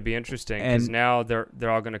is going to be interesting because now they're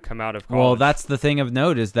all going to come out of college. Well, that's the thing of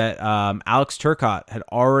note is that Alex Turcotte had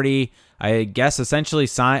already, I guess, essentially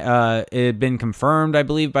signed. It had been confirmed, I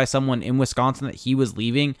believe, by someone in Wisconsin that he was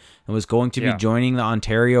leaving and was going to be joining the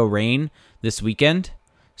Ontario Reign this weekend.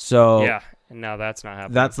 So yeah, and now that's not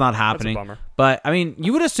happening. That's not happening. That's a bummer. But I mean,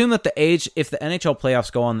 you would assume that if the NHL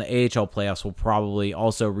playoffs go on, the AHL playoffs will probably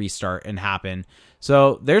also restart and happen.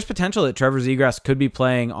 So there's potential that Trevor Zegras could be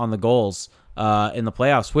playing on the goals in the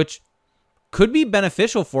playoffs, which could be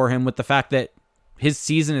beneficial for him with the fact that his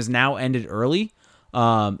season is now ended early,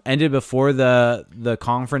 ended before the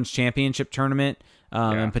conference championship tournament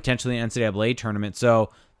and potentially an NCAA tournament.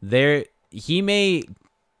 So he may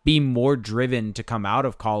be more driven to come out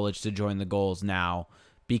of college to join the goals now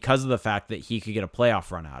because of the fact that he could get a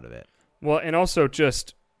playoff run out of it. Well, and also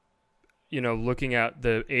just, looking at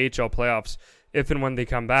the AHL playoffs, if and when they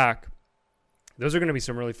come back, those are going to be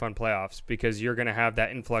some really fun playoffs because you're going to have that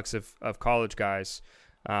influx of college guys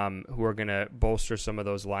who are going to bolster some of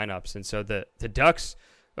those lineups. And so the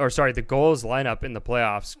Gulls lineup in the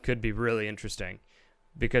playoffs could be really interesting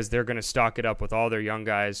because they're going to stock it up with all their young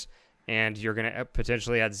guys, and you're going to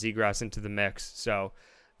potentially add Zegras into the mix. So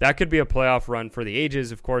that could be a playoff run for the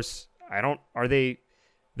ages. Of course,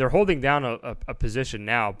 they're holding down a position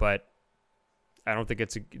now, but I don't think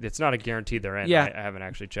it's not a guarantee they're in. Yeah. I haven't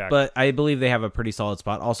actually checked. But I believe they have a pretty solid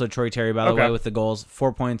spot. Also, Troy Terry, by the way, with the goals,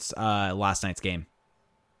 4 points last night's game.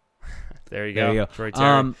 There you go. Troy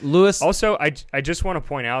Terry. Lewis. Also, I just want to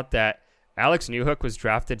point out that Alex Newhook was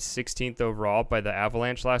drafted 16th overall by the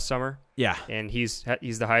Avalanche last summer. Yeah, and he's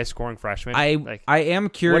the highest scoring freshman. I am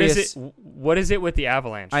curious. What is it with the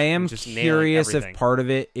Avalanche? I am curious if part of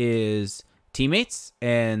it is teammates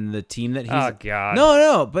and the team that he's. Oh God.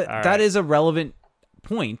 No, but all that right. is a relevant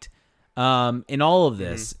point in all of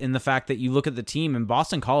this. In the fact that you look at the team, and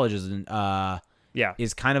Boston College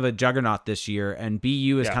is kind of a juggernaut this year, and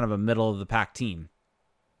BU is kind of a middle of the pack team.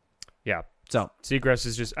 Yeah. So Zegras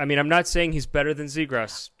is just. I mean, I'm not saying he's better than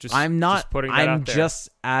Zegras. I'm not. Just putting that out there. Just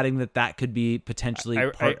adding that could be potentially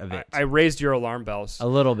part of it. I raised your alarm bells a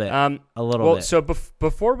little bit. A little bit. So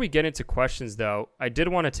before we get into questions, though, I did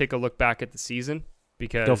want to take a look back at the season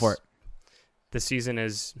because go for it. The season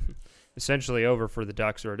is essentially over for the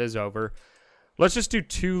Ducks, or it is over. Let's just do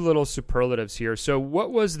two little superlatives here. So,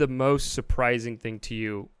 what was the most surprising thing to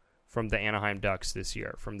you from the Anaheim Ducks this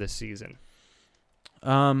year, from this season?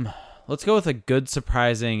 Let's go with a good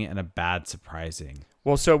surprising and a bad surprising.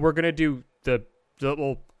 Well, so we're going to do the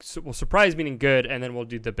surprise meaning good, and then we'll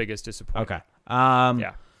do the biggest disappointment. Okay.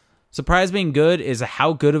 Yeah. Surprise being good is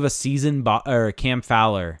how good of a season Cam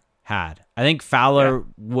Fowler had. I think Fowler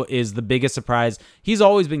is the biggest surprise. He's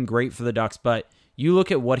always been great for the Ducks, but you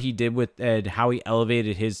look at what he did with and how he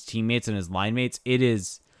elevated his teammates and his line mates.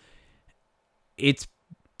 It's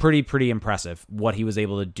pretty impressive what he was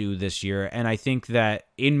able to do this year. And I think that,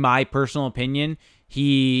 in my personal opinion,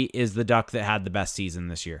 he is the Duck that had the best season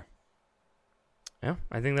this year. Yeah,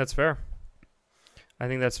 I think that's fair.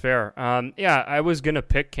 I was going to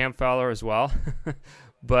pick Cam Fowler as well,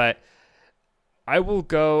 but I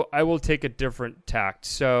will take a different tact.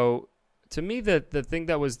 So to me, the thing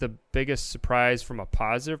that was the biggest surprise from a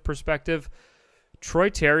positive perspective, Troy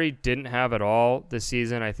Terry didn't have at all this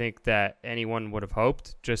season, I think, that anyone would have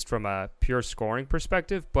hoped, just from a pure scoring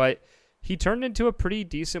perspective. But he turned into a pretty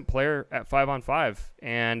decent player at 5-on-5,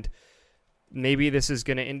 and maybe this is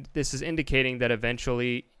indicating that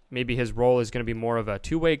eventually maybe his role is going to be more of a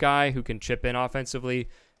two-way guy who can chip in offensively,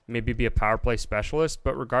 maybe be a power play specialist.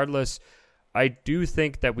 But regardless, I do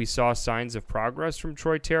think that we saw signs of progress from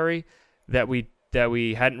Troy Terry that we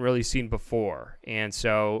hadn't really seen before, and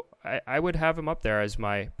so I would have him up there as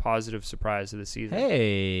my positive surprise of the season.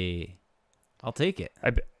 Hey, I'll take it.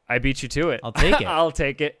 I beat you to it. I'll take it. I'll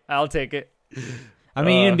take it. I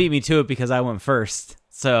mean, you didn't beat me to it because I went first,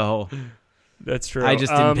 so that's true. I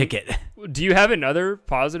just didn't pick it. Do you have another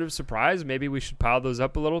positive surprise? Maybe we should pile those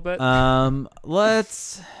up a little bit.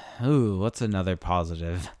 What's another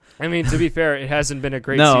positive? I mean, to be fair, it hasn't been a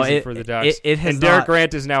great season for the Ducks. It has and Derek not.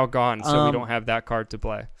 Grant is now gone, so we don't have that card to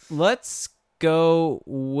play. Let's go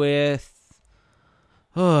with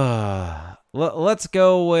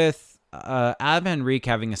Adam Henrique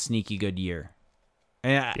having a sneaky good year.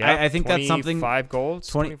 And I think that's something. 25 goals,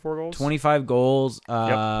 24 goals. 25 goals.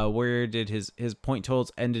 Where did his point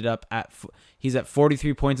totals ended up at? He's at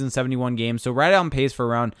 43 points in 71 games. So right on pace for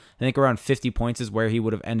around 50 points is where he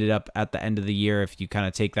would have ended up at the end of the year if you kind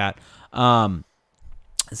of take that.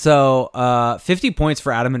 50 points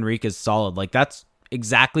for Adam Henrique is solid. Like, that's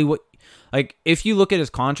exactly what, like, if you look at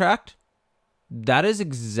his contract, that is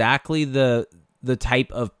exactly the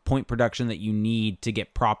type of point production that you need to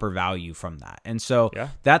get proper value from that. And so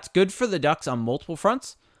that's good for the Ducks on multiple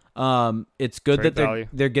fronts. It's good that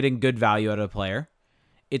they're getting good value out of a player.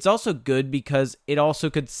 It's also good because it also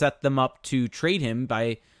could set them up to trade him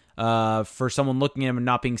by for someone looking at him and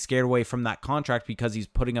not being scared away from that contract because he's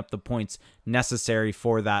putting up the points necessary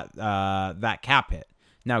for that cap hit.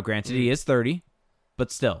 Now, granted, he is 30, but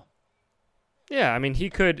still. Yeah, I mean, he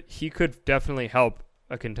could definitely help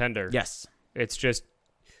a contender. Yes. It's just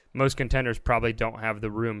most contenders probably don't have the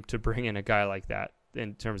room to bring in a guy like that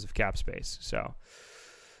in terms of cap space. So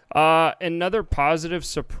another positive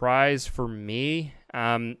surprise for me,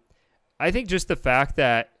 I think just the fact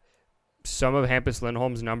that some of Hampus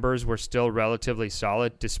Lindholm's numbers were still relatively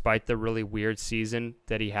solid despite the really weird season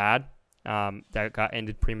that he had that got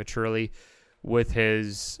ended prematurely with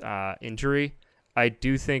his injury. I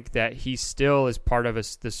do think that he still is part of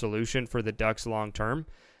the solution for the Ducks long term.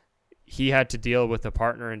 He had to deal with a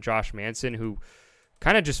partner in Josh Manson who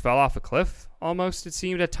kind of just fell off a cliff almost, it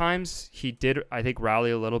seemed at times. He did, I think,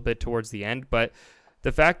 rally a little bit towards the end, but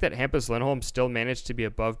the fact that Hampus Lindholm still managed to be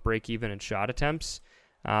above break-even in shot attempts,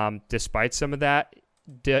 despite some of that,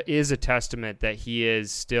 is a testament that he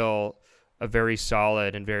is still a very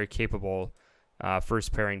solid and very capable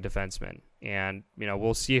first-pairing defenseman. And,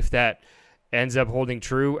 we'll see if that ends up holding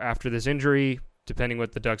true after this injury, depending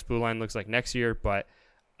what the Ducks' blue line looks like next year. But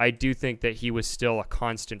I do think that he was still a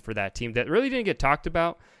constant for that team that really didn't get talked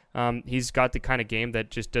about. He's got the kind of game that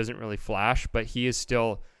just doesn't really flash, but he is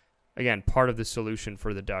still, again, part of the solution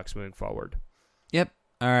for the Ducks moving forward. Yep.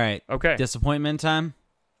 All right. Okay. Disappointment time?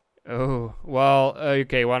 Oh, well,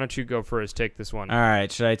 okay. Why don't you go first? Take this one. All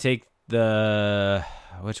right. Should I take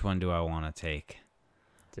which one do I want to take?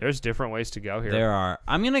 There's different ways to go here. There are.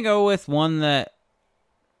 I'm going to go with one that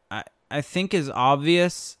I think is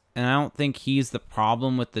obvious, and I don't think he's the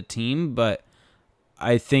problem with the team, but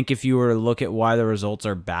I think if you were to look at why the results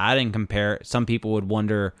are bad and compare, some people would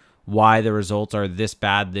wonder why the results are this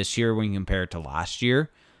bad this year when you compare it to last year.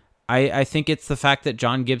 I think it's the fact that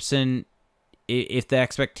John Gibson, if the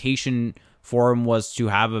expectation for him was to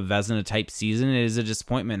have a Vezina-type season, it is a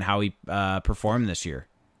disappointment how he performed this year.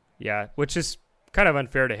 Yeah, which is kind of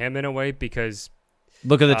unfair to him in a way because...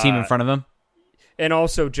 Look at the team in front of him. And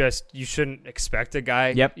also just, you shouldn't expect a guy.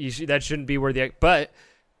 Yep. That shouldn't be where but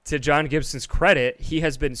to John Gibson's credit, he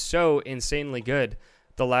has been so insanely good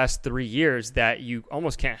the last 3 years that you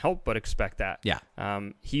almost can't help but expect that. Yeah.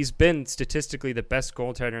 He's been statistically the best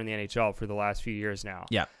goaltender in the NHL for the last few years now.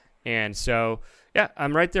 Yeah. And so, yeah,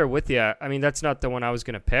 I'm right there with you. I mean, that's not the one I was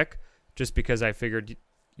going to pick just because I figured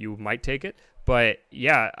you might take it. But,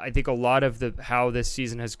 yeah, I think a lot of how this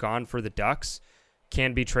season has gone for the Ducks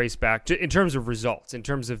can be traced back to, in terms of results, in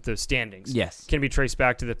terms of the standings. Yes. Can be traced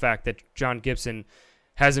back to the fact that John Gibson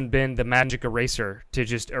hasn't been the magic eraser to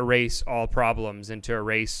just erase all problems and to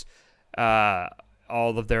erase all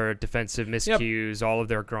of their defensive miscues, all of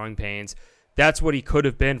their growing pains. That's what he could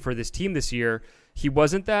have been for this team this year. He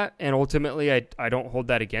wasn't that, and ultimately I don't hold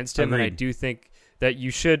that against him. Agreed. And I do think that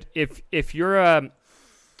you should, if you're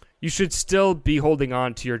you should still be holding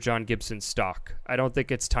on to your John Gibson stock. I don't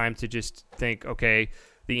think it's time to just think, okay,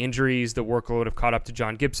 the injuries, the workload have caught up to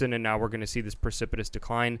John Gibson, and now we're going to see this precipitous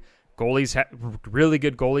decline. Really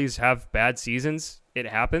good goalies have bad seasons. It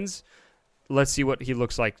happens. Let's see what he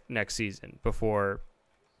looks like next season before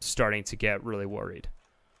starting to get really worried.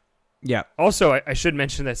 Yeah. Also, I should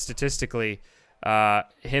mention that statistically,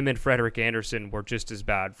 him and Frederik Andersen were just as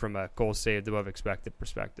bad from a goal saved above expected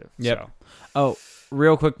perspective. Yep. So. Oh,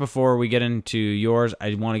 real quick before we get into yours,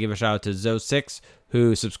 I want to give a shout out to Zo6,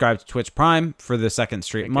 who subscribed to Twitch Prime for the second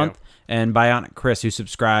straight month, and Bionic Chris, who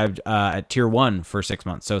subscribed at Tier 1 for 6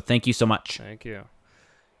 months. So thank you so much. Thank you.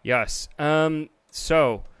 Yes.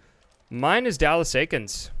 So mine is Dallas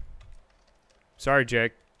Eakins. Sorry,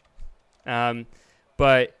 Jake.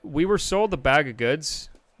 But we were sold a bag of goods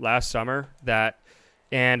last summer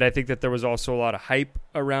and I think that there was also a lot of hype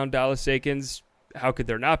around Dallas Eakins. How could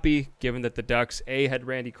there not be, given that the Ducks, had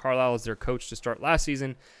Randy Carlyle as their coach to start last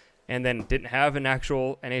season, and then didn't have an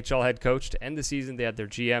actual NHL head coach to end the season. They had their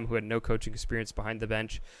GM who had no coaching experience behind the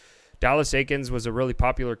bench. Dallas Eakins was a really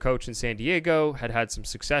popular coach in San Diego, had some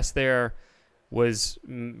success there, was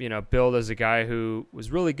billed as a guy who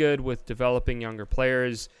was really good with developing younger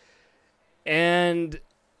players, and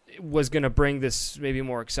was going to bring this maybe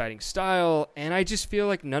more exciting style. And I just feel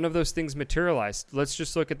like none of those things materialized. Let's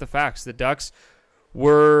just look at the facts. The Ducks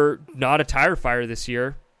were not a tire fire this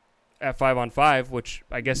year at 5-on-5, which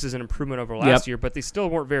I guess is an improvement over last year, but they still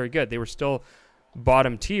weren't very good. They were still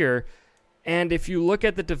bottom tier. And if you look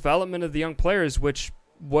at the development of the young players, which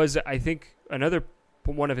was, I think, another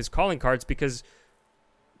one of his calling cards, because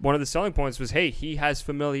one of the selling points was, hey, he has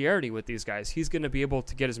familiarity with these guys. He's going to be able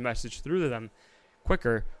to get his message through to them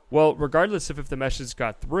quicker. Well, regardless of if the message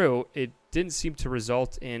got through, it didn't seem to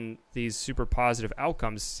result in these super positive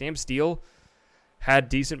outcomes. Sam Steele had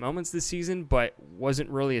decent moments this season, but wasn't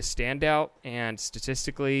really a standout, and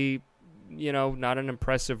statistically, not an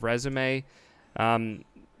impressive resume.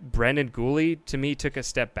 Brendan Gooley, to me, took a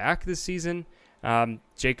step back this season.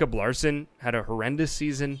 Jacob Larson had a horrendous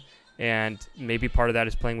season, and maybe part of that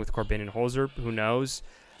is playing with Corbin and Holzer. Who knows?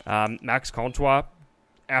 Max Comtois,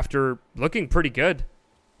 after looking pretty good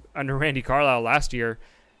under Randy Carlyle last year,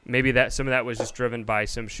 maybe that some of that was just driven by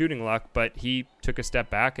some shooting luck, but he took a step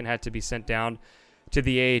back and had to be sent down to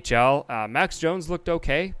the AHL. Max Jones looked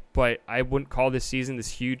okay, but I wouldn't call this season this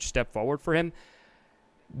huge step forward for him.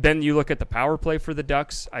 Then you look at the power play for the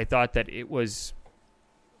Ducks. I thought that it was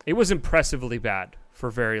impressively bad for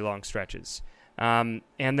very long stretches. And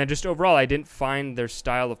then just overall, I didn't find their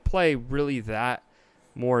style of play really that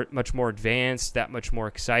much more advanced, that much more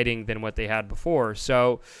exciting than what they had before.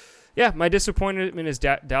 So, yeah, my disappointment is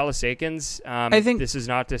Dallas Eakins. I think this is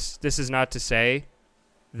not to say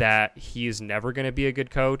that he is never going to be a good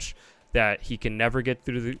coach, that he can never get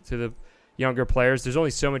through to the younger players. There's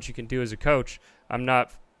only so much you can do as a coach. I'm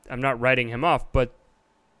not writing him off, but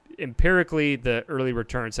empirically, the early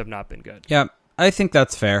returns have not been good. Yeah, I think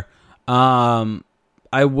that's fair.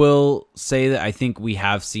 I will say that I think we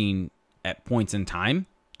have seen at points in time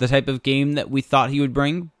the type of game that we thought he would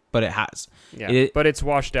bring, but it has. Yeah, but it's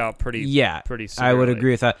washed out pretty severely. I would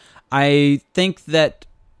agree with that. I think that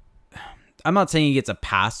I'm not saying he gets a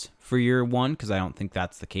pass for year one, because I don't think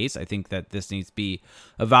that's the case. I think that this needs to be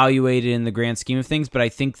evaluated in the grand scheme of things, but I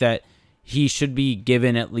think that he should be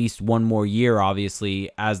given at least one more year, obviously,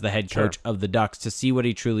 as the head coach of the Ducks to see what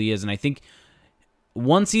he truly is. And I think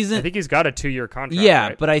one season... I think he's got a 2-year contract, yeah,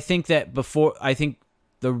 right? But I think that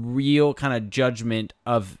the real kind of judgment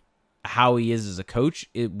of how he is as a coach,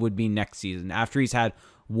 it would be next season, after he's had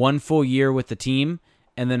one full year with the team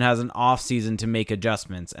and then has an off season to make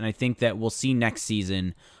adjustments. And I think that we'll see next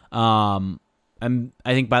season. I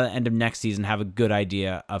think by the end of next season, have a good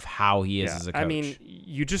idea of how he is as a coach. I mean,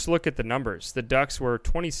 you just look at the numbers. The Ducks were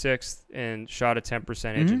 26th in shot attempt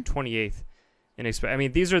percentage and 28th in expect. I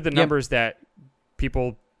mean, these are the numbers that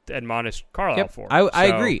people admonish Carlisle for. I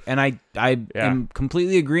agree, and I am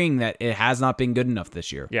completely agreeing that it has not been good enough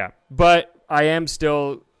this year. Yeah, but I am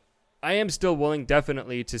still willing,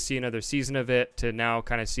 definitely, to see another season of it, to now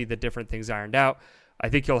kind of see the different things ironed out. I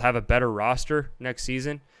think you'll have a better roster next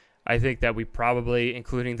season. I think that we probably,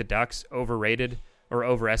 including the Ducks, overrated or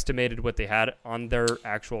overestimated what they had on their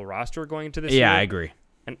actual roster going into this year. Yeah, I agree.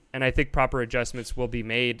 And I think proper adjustments will be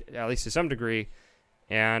made, at least to some degree.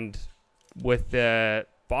 And with the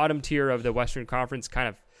bottom tier of the Western Conference kind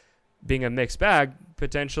of being a mixed bag,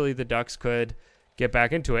 potentially the Ducks could get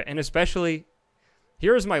back into it. And especially,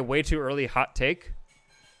 here's my way too early hot take.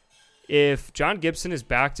 If John Gibson is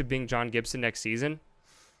back to being John Gibson next season,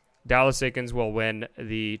 Dallas Eakins will win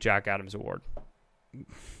the Jack Adams Award.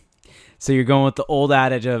 So you're going with the old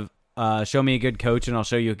adage of show me a good coach and I'll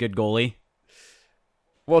show you a good goalie?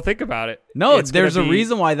 Well, think about it. No, there's a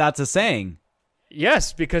reason why that's a saying.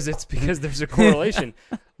 Yes, because there's a correlation.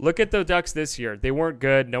 Look at the Ducks this year. They weren't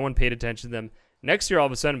good. No one paid attention to them. Next year, all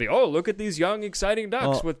of a sudden, look at these young, exciting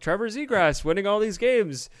Ducks with Trevor Zegras winning all these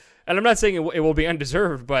games. And I'm not saying it will be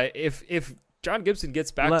undeserved, but if John Gibson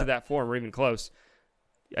gets back to that form or even close,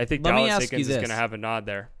 I think Dallas Eakins is going to have a nod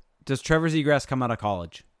there. Does Trevor Zegras come out of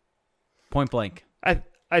college? Point blank. I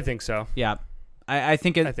think so. Yeah. I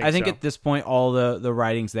think at this point all the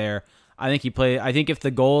writing's there. I think if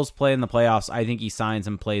the Goals play in the playoffs, I think he signs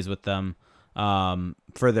and plays with them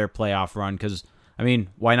for their playoff run, because I mean,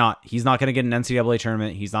 why not? He's not going to get an NCAA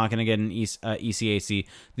tournament. He's not going to get an ECAC.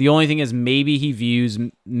 The only thing is maybe he views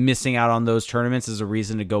missing out on those tournaments as a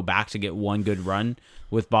reason to go back to get one good run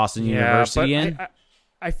with Boston University in.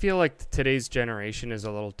 I feel like today's generation is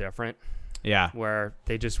a little different. Yeah. Where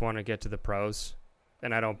they just want to get to the pros,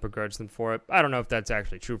 and I don't begrudge them for it. I don't know if that's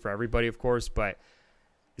actually true for everybody, of course, but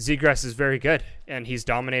Zegras is very good, and he's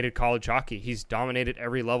dominated college hockey. He's dominated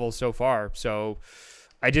every level so far. So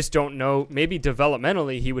I just don't know. Maybe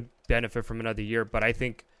developmentally he would benefit from another year, but I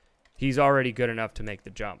think he's already good enough to make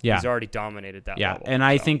the jump. Yeah. He's already dominated that level. And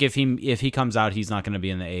I think if he comes out, he's not going to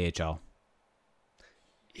be in the AHL.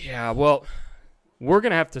 Yeah, well, we're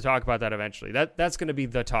going to have to talk about that eventually. That's going to be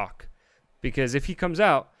the talk, because if he comes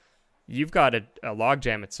out, you've got a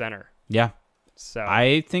logjam at center. Yeah. So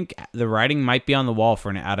I think the writing might be on the wall for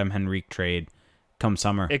an Adam Henrique trade come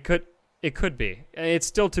summer. It could be. It's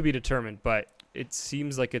still to be determined, but it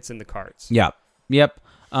seems like it's in the cards. Yeah. Yep.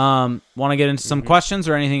 Want to get into some questions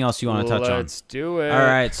or anything else you want to touch on? Let's do it. All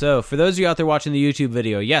right. So for those of you out there watching the YouTube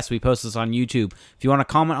video, yes, we post this on YouTube. If you want to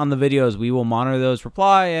comment on the videos, we will monitor those,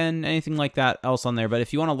 reply, and anything like that else on there. But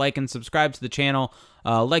if you want to like and subscribe to the channel,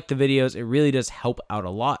 like the videos, it really does help out a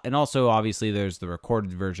lot. And also, obviously, there's the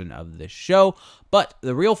recorded version of this show. But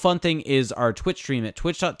the real fun thing is our Twitch stream at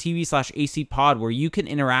twitch.tv/acpod, where you can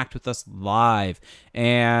interact with us live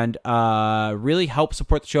and really help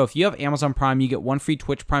support the show. If you have Amazon Prime, you get one free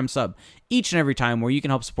Twitch Prime sub each and every time, where you can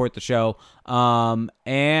help support the show.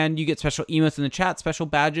 And you get special emotes in the chat, special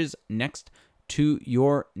badges next to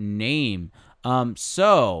your name.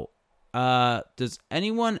 Does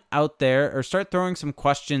anyone out there, or start throwing some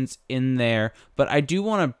questions in there, but I do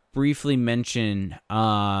want to briefly mention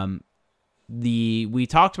we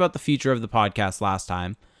talked about the future of the podcast last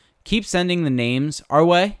time. Keep sending the names our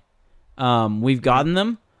way. We've gotten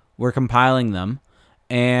them, we're compiling them,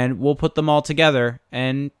 and we'll put them all together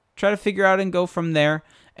and try to figure out and go from there.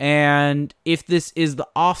 And if this is the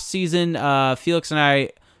off season, Felix and I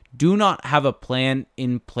do not have a plan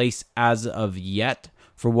in place as of yet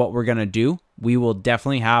for what we're going to do. We will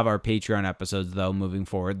definitely have our Patreon episodes, though, moving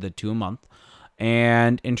forward, the 2 a month.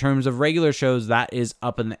 And in terms of regular shows, that is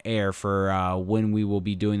up in the air for when we will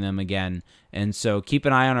be doing them again. And so keep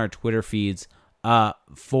an eye on our Twitter feeds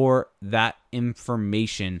for that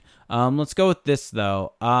information. Let's go with this,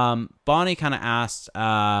 though. Bonnie kind of asked,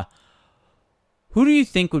 who do you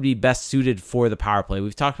think would be best suited for the power play?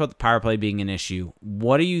 We've talked about the power play being an issue.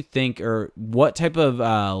 What do you think, or what type of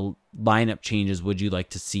lineup changes would you like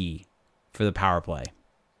to see for the power play?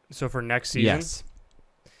 So for next season? Yes.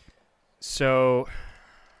 So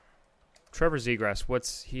Trevor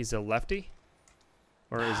Zegras, he's a lefty?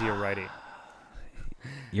 Or is he a righty?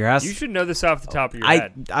 You should know this off the top of your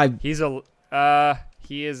head.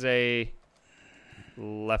 He is a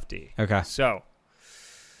lefty. Okay. So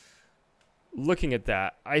looking at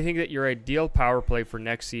that, I think that your ideal power play for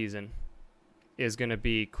next season is going to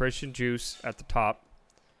be Christian Juice at the top,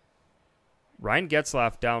 Ryan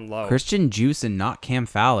Getzlaf down low. Christian Juice and not Cam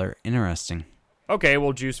Fowler. Interesting. Okay,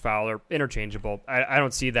 well, Juice Fowler, interchangeable. I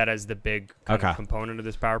don't see that as the big kind of component of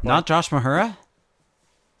this power play. Not Josh Mahura?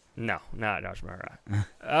 No, not Josh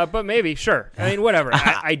Mahura. But maybe, sure. I mean, whatever.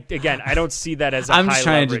 I don't see that as a I'm just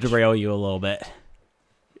trying leverage. to derail you a little bit.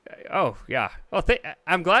 Oh, yeah. Well,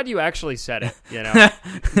 I'm glad you actually said it,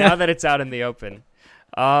 now that it's out in the open.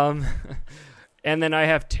 And then I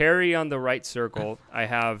have Terry on the right circle. I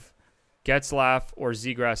have Getzlaf or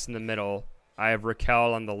Zegras in the middle. I have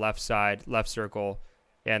Raquel on the left side, left circle.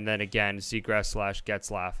 And then again,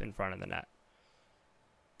 Zegras/Getzlaf in front of the net.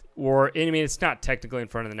 It's not technically in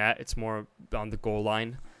front of the net. It's more on the goal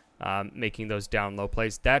line, making those down low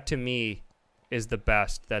plays. That, to me, is the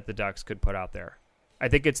best that the Ducks could put out there. I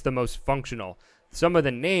think it's the most functional. Some of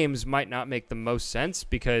the names might not make the most sense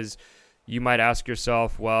because you might ask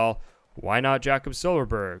yourself, well, why not Jakob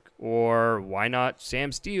Silverberg? Or why not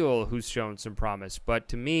Sam Steele, who's shown some promise? But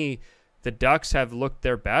to me, the Ducks have looked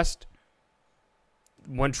their best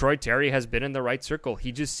when Troy Terry has been in the right circle.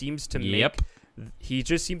 He just seems to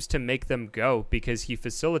make them go because he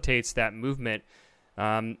facilitates that movement.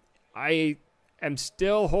 I am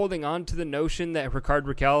still holding on to the notion that Rickard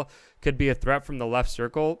Rakell could be a threat from the left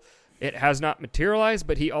circle. It has not materialized,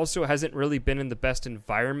 but he also hasn't really been in the best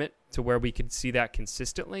environment to where we could see that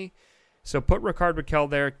consistently. So put Rickard Rakell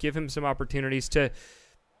there, give him some opportunities to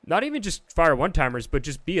not even just fire one-timers, but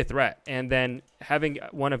just be a threat. And then having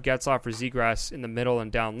one of Getzlaf or Zegras in the middle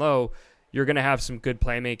and down low, you're going to have some good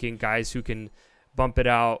playmaking guys who can bump it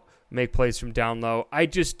out, make plays from down low. I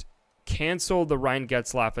just canceled the Ryan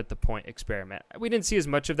Getzlaf at the point experiment. We didn't see as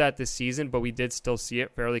much of that this season, but we did still see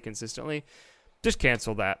it fairly consistently. Just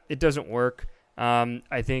cancel that. It doesn't work.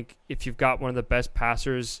 I think if you've got one of the best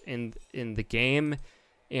passers in the game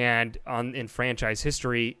and in franchise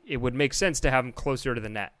history, it would make sense to have him closer to the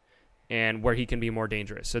net and where he can be more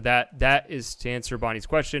dangerous. So that is, to answer Bonnie's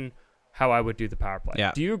question, how I would do the power play.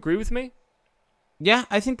 Yeah. Do you agree with me? Yeah,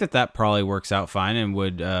 I think that probably works out fine and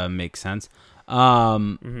would make sense.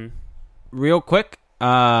 Real quick,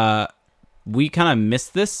 we kind of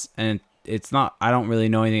missed this, and it's not. I don't really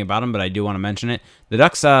know anything about him, but I do want to mention it. The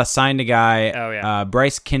Ducks signed a guy,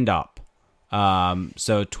 Bryce Kindop.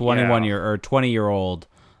 So 20-year-old.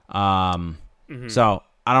 So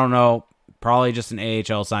I don't know. Probably just an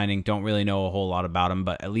AHL signing. Don't really know a whole lot about him,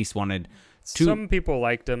 but at least wanted to. Some people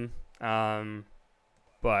liked him,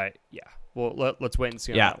 but yeah. Well, let's wait and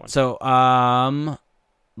see on that one. So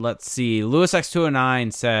let's see. Lewis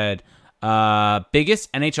X209 said, biggest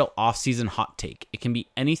NHL offseason hot take. It can be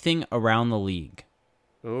anything around the league.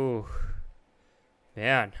 Ooh,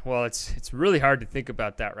 man. Well, it's really hard to think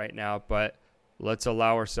about that right now, but let's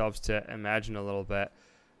allow ourselves to imagine a little bit.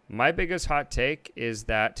 My biggest hot take is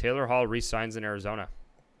that Taylor Hall re-signs in Arizona.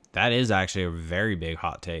 That is actually a very big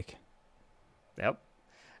hot take. Yep.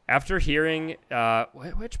 After hearing,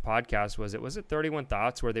 which podcast was it? Was it 31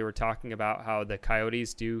 Thoughts, where they were talking about how the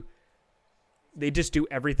Coyotes they just do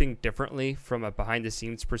everything differently from a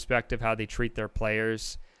behind-the-scenes perspective, how they treat their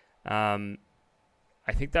players. I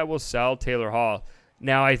think that will sell Taylor Hall.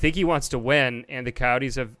 Now, I think he wants to win, and the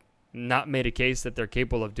Coyotes have not made a case that they're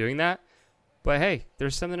capable of doing that. But hey,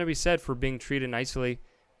 there's something to be said for being treated nicely,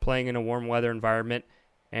 playing in a warm weather environment,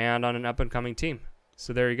 and on an up-and-coming team.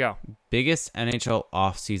 So there you go. Biggest NHL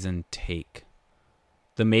offseason take.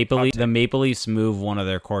 The Maple Leafs move one of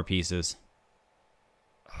their core pieces.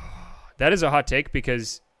 That is a hot take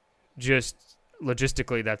because just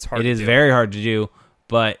logistically that's hard to do. It is very hard to do,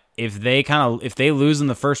 but if they lose in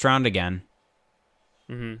the first round again,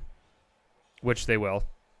 which they will.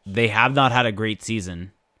 They have not had a great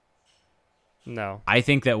season. No. I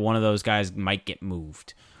think that one of those guys might get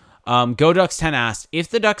moved. Go Ducks 10 asked, if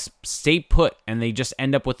the Ducks stay put and they just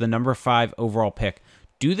end up with the number 5 overall pick,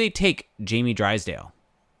 do they take Jamie Drysdale?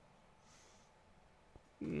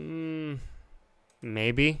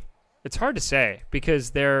 Maybe. It's hard to say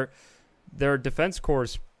because their defense core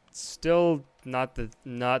is still not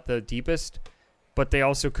the deepest, but they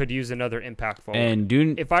also could use another impact forward. And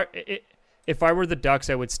if I were the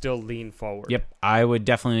Ducks, I would still lean forward. Yep, I would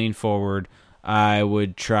definitely lean forward. I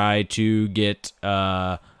would try to get.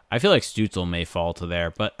 I feel like Stutzel may fall to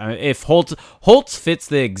there, but if Holtz fits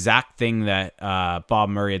the exact thing that Bob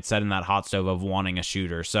Murray had said in that hot stove of wanting a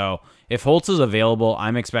shooter. So if Holtz is available,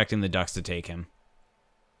 I'm expecting the Ducks to take him.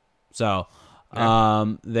 So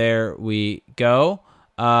there we go.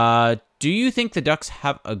 Do you think the Ducks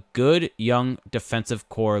have a good young defensive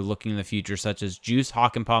core looking in the future, such as Juice,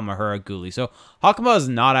 Hakanpää, Mahura, Guhle? So Hakanpää is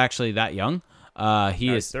not actually that young.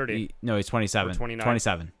 He's 30. He's 27. 29.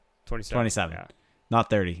 27. 27. Yeah. Not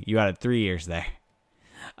 30. You added 3 years there.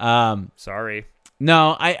 Sorry.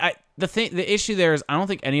 No, the issue there is I don't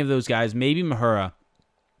think any of those guys, maybe Mahura,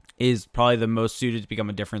 is probably the most suited to become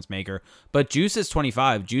a difference maker. But Juice is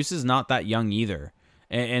 25. Juice is not that young either.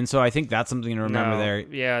 And so I think that's something to remember there.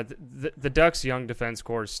 Yeah, the Ducks' young defense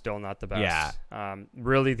core is still not the best. Yeah.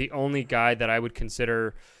 Really, the only guy that I would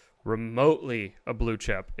consider remotely a blue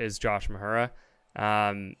chip is Josh Mahura.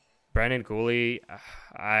 Brendan Guhle,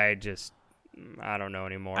 I don't know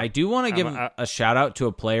anymore. I do want to give a shout out to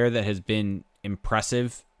a player that has been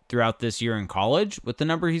impressive throughout this year in college with the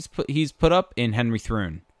number he's put up in Henry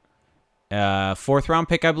Thrun. 4th round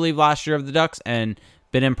pick, I believe, last year of the Ducks, and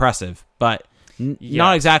been impressive, but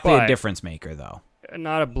not exactly a difference maker, though.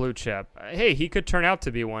 Not a blue chip. Hey, he could turn out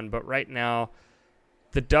to be one, but right now,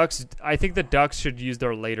 I think the Ducks should use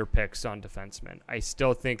their later picks on defensemen. I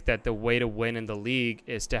still think that the way to win in the league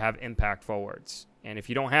is to have impact forwards. And if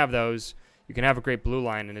you don't have those, you can have a great blue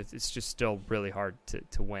line, and it's just still really hard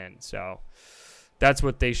to win. So that's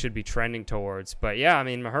what they should be trending towards. But, yeah, I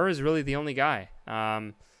mean, Mahura is really the only guy.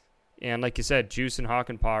 And like you said, Juice and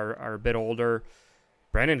Hakanpää are a bit older.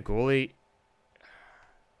 Brendan Guhle,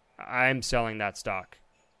 I'm selling that stock.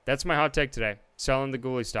 That's my hot take today. Selling the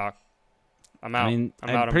Guhle stock. I'm out. I mean, I'm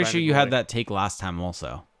out I'm pretty sure you had that take last time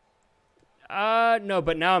also. No,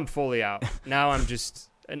 but now I'm fully out. Now I'm just...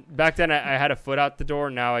 And back then, I had a foot out the door.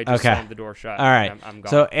 Now I just slammed the door shut. All right. I'm gone.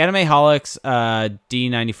 So Anime Holics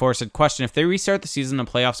D94 said, question, if they restart the season and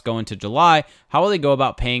playoffs go into July, how will they go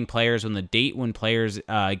about paying players when the date when players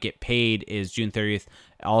get paid is June 30th?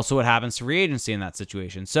 Also, what happens to free agency in that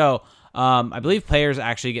situation? So I believe players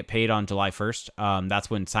actually get paid on July 1st. That's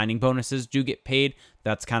when signing bonuses do get paid.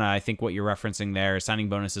 That's kind of, I think, what you're referencing there. Signing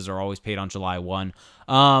bonuses are always paid on July 1.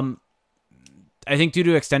 I think due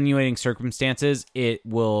to extenuating circumstances, it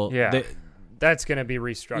will. Yeah, that's going to be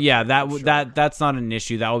restructured. Yeah, that's not an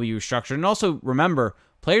issue. That will be restructured. And also remember,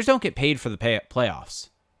 players don't get paid for the playoffs,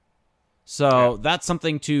 so that's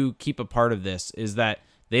something to keep a part of this. Is that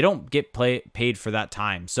they don't get paid for that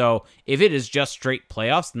time. So if it is just straight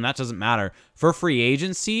playoffs, then that doesn't matter. For free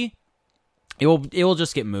agency, it will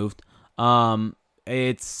just get moved. I'm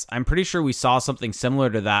pretty sure we saw something similar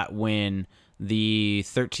to that when the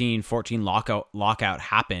 13-14 lockout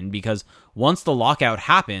happened, because once the lockout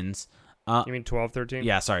happens... you mean 12-13?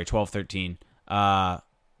 Yeah, sorry, 12-13.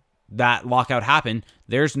 That lockout happened,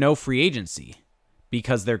 there's no free agency,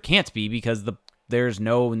 because there can't be, because there's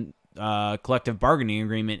no collective bargaining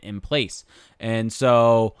agreement in place. And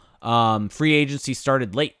so free agency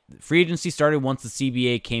started late. Free agency started once the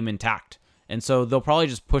CBA came intact. And so they'll probably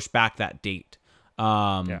just push back that date.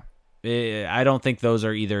 I don't think those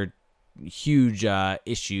are either huge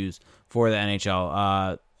issues for the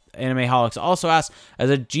NHL. Anime Holics also asked, as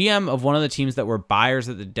a GM of one of the teams that were buyers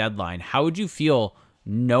at the deadline, how would you feel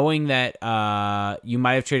knowing that you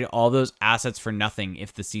might have traded all those assets for nothing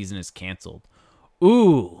if the season is canceled?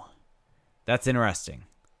 Ooh, that's interesting.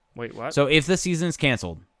 Wait, what? So if the season is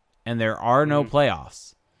canceled and there are no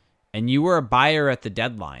playoffs and you were a buyer at the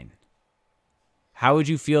deadline, how would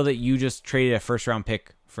you feel that you just traded a first-round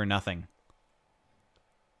pick for nothing?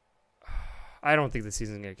 I don't think the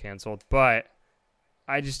season's going to get canceled, but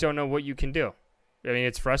I just don't know what you can do. I mean,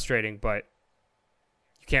 it's frustrating, but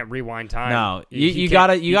you can't rewind time. No, you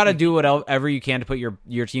gotta do whatever you can to put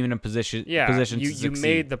your team in a position. Yeah, to succeed. You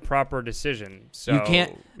made the proper decision. So you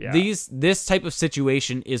can't. Yeah. This type of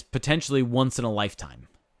situation is potentially once in a lifetime.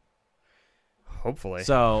 Hopefully.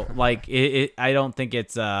 So like I don't think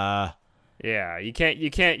it's Yeah, you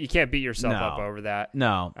can't beat yourself up over that.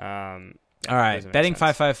 No. All right, Betting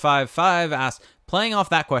 5555 asks, playing off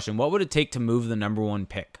that question, what would it take to move the number one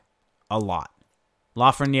pick? A lot.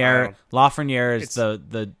 Lafreniere is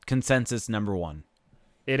the consensus number one.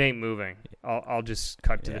 It ain't moving. I'll just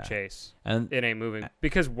cut to the chase. And it ain't moving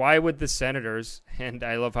because why would the Senators? And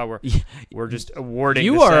I love how we're just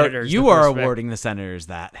awarding the Senators. You are awarding the Senators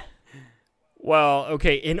that. Well,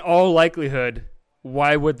 okay. In all likelihood,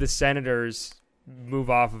 why would the Senators move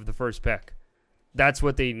off of the first pick? That's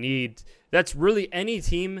what they need. That's really any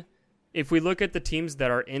team. If we look at the teams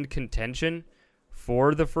that are in contention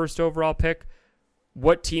for the first overall pick,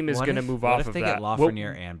 what team is going to move off of that? What if they get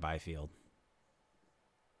Lafreniere and Byfield?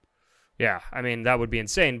 Yeah, I mean that would be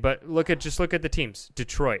insane. But look at the teams.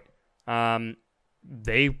 Detroit,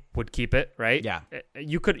 they would keep it, right? Yeah.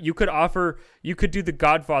 You could do the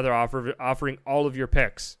Godfather offer, offering all of your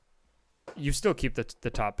picks. You still keep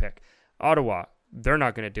the top pick. Ottawa, they're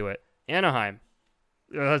not going to do it. Anaheim,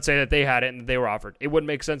 let's say that they had it and they were offered. It wouldn't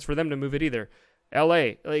make sense for them to move it either.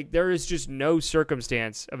 LA, like there is just no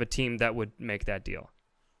circumstance of a team that would make that deal.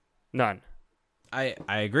 None. I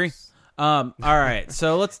agree. All right,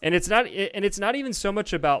 so let's. And it's not even so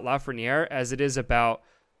much about Lafreniere as it is about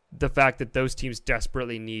the fact that those teams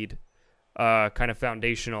desperately need kind of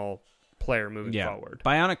foundational player moving forward.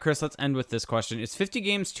 Bionic Chris, let's end with this question: is 50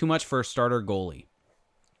 games too much for a starter goalie?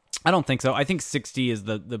 I don't think so. I think 60 is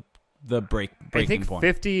the breaking I think point.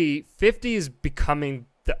 50 is becoming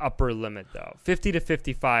the upper limit, though. 50 to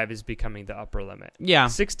 55 is becoming the upper limit. Yeah.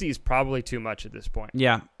 60 is probably too much at this point.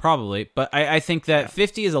 Yeah, probably. But I think that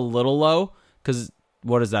 50 is a little low because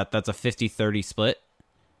what is that? That's a 50-30 split.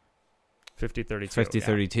 50-32.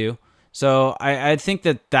 50-32. So I think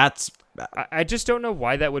that's... I just don't know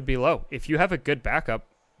why that would be low. If you have a good backup,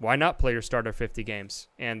 why not play your starter 50 games?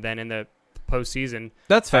 And then in the postseason,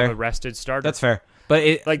 that's fair. Have a rested starter. That's fair.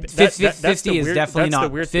 But 50 is definitely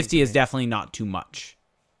not 50 is definitely not too much.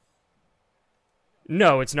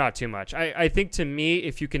 No, it's not too much. I think to me,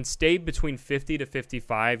 if you can stay between 50 to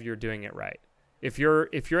 55, you're doing it right. If you're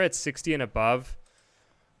at 60 and above,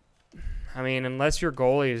 I mean, unless your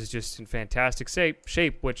goalie is just in fantastic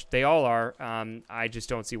shape, which they all are, I just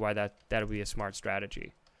don't see why that would be a smart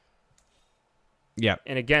strategy. Yeah.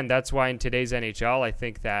 And again, that's why in today's NHL, I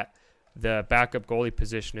think that the backup goalie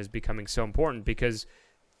position is becoming so important because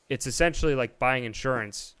it's essentially like buying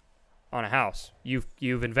insurance on a house.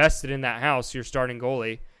 You've invested in that house, your starting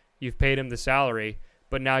goalie, you've paid him the salary,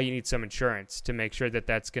 but now you need some insurance to make sure that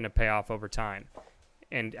that's going to pay off over time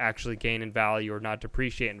and actually gain in value or not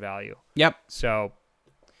depreciate in value. Yep. So,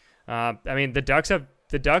 I mean, the Ducks have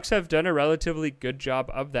done a relatively good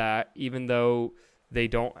job of that, even though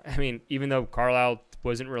Carlisle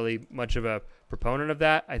wasn't really much of a proponent of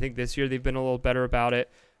that. I think this year they've been a little better about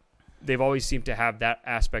it. They've always seemed to have that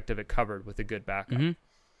aspect of it covered with a good backup. Mm-hmm.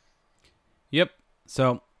 Yep.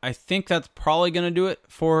 So I think that's probably going to do it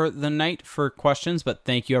for the night for questions, but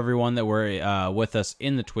thank you everyone that were with us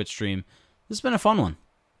in the Twitch stream. This has been a fun one.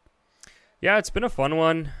 Yeah, it's been a fun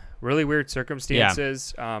one. Really weird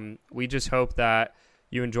circumstances. Yeah. We just hope that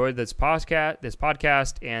you enjoyed this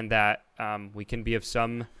podcast and that we can be of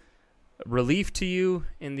some relief to you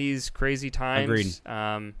in these crazy times.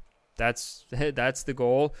 Agreed. That's the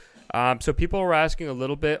goal. So people were asking a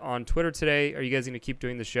little bit on Twitter today, are you guys going to keep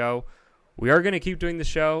doing the show? We are going to keep doing the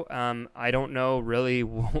show. I don't know really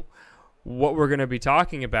what we're going to be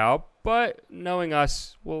talking about, but knowing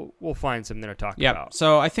us, we'll find something to talk about.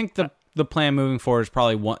 So I think the plan moving forward is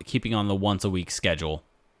probably keeping on the once a week schedule.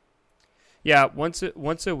 Yeah, once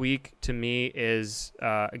a week to me is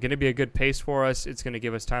going to be a good pace for us. It's going to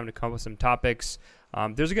give us time to come up with some topics.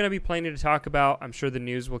 There's going to be plenty to talk about. I'm sure the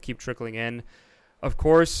news will keep trickling in. Of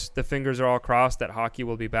course, the fingers are all crossed that hockey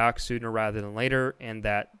will be back sooner rather than later, and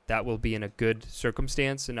that will be in a good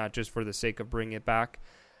circumstance and not just for the sake of bringing it back.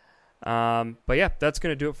 But yeah, that's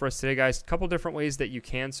going to do it for us today, guys. A couple different ways that you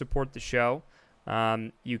can support the show.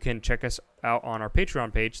 You can check us out on our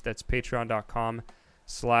Patreon page. That's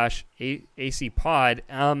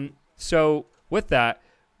patreon.com/acpod. So with that,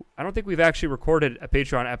 I don't think we've actually recorded a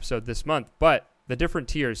Patreon episode this month, but the different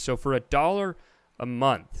tiers. So for $1 a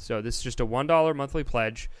month, so this is just a $1 monthly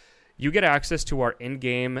pledge, you get access to our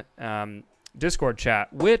in-game Discord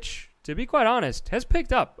chat, which, to be quite honest, has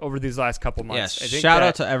picked up over these last couple months. Yes, shout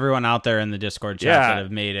out to everyone out there in the Discord chat that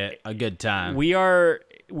have made it a good time. We are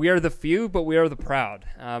the few, but we are the proud.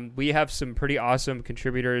 We have some pretty awesome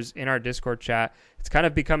contributors in our Discord chat. It's kind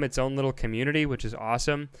of become its own little community, which is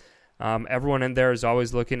awesome. Everyone in there is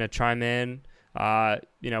always looking to chime in,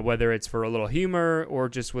 whether it's for a little humor or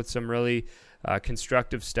just with some really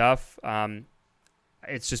constructive stuff.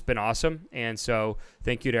 It's just been awesome. And so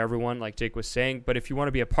thank you to everyone, like Jake was saying. But if you want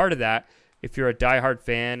to be a part of that, if you're a diehard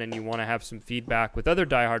fan and you want to have some feedback with other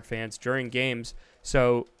diehard fans during games,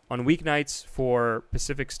 so on weeknights for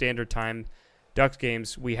Pacific Standard Time Ducks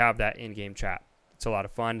games, we have that in-game chat. It's a lot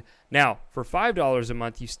of fun. Now, for $5 a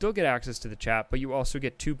month, you still get access to the chat, but you also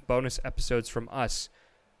get 2 bonus episodes from us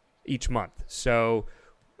each month. So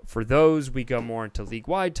for those, we go more into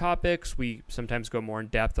league-wide topics. We sometimes go more in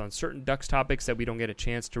depth on certain Ducks topics that we don't get a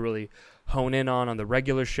chance to really hone in on the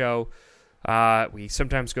regular show. We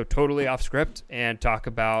sometimes go totally off script and talk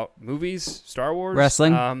about movies, Star Wars,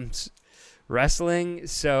 wrestling.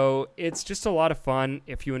 So it's just a lot of fun.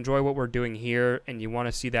 If you enjoy what we're doing here and you want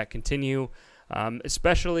to see that continue,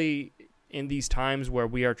 especially in these times where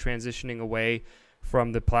we are transitioning away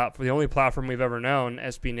from the only platform we've ever known,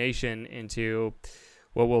 SB Nation, into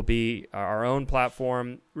what will be our own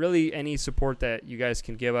platform. Really, any support that you guys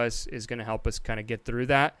can give us is going to help us kind of get through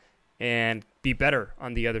that and be better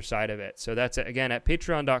on the other side of it. So that's, again, at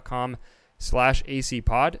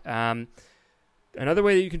patreon.com/acpod. Another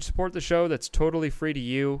way that you can support the show that's totally free to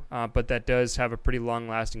you, but that does have a pretty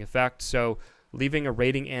long-lasting effect. So leaving a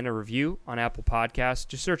rating and a review on Apple Podcasts.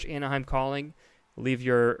 Just search Anaheim Calling, leave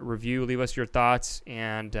your review, leave us your thoughts,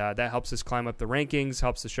 and that helps us climb up the rankings,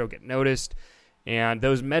 helps the show get noticed. And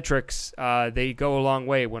those metrics, they go a long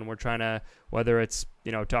way when we're trying to, whether it's,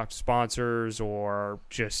 talk to sponsors or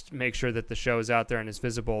just make sure that the show is out there and is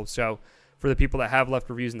visible. So for the people that have left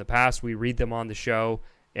reviews in the past, we read them on the show,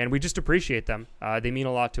 and we just appreciate them. They mean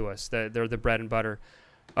a lot to us. They're the bread and butter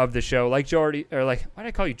of the show. Like Joe already, or like, why did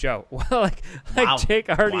I call you Joe? Well, like Jake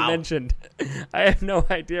already mentioned. I have no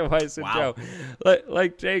idea why I said Joe.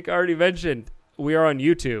 Like Jake already mentioned, we are on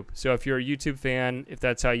YouTube. So if you're a YouTube fan, if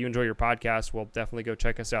that's how you enjoy your podcast, well, definitely go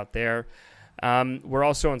check us out there. We're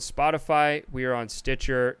also on Spotify. We are on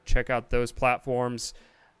Stitcher. Check out those platforms.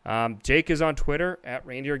 Jake is on Twitter at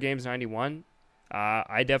ReindeerGames91.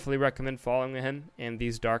 I definitely recommend following him in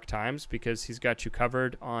these dark times because he's got you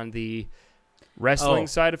covered on the wrestling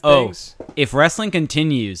side of things. If wrestling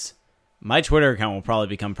continues, my Twitter account will probably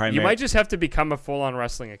become primary. You might just have to become a full-on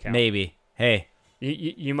wrestling account. Maybe. Hey.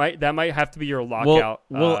 You might. That might have to be your lockout.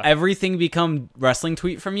 Will everything become wrestling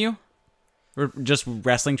tweet from you? Or just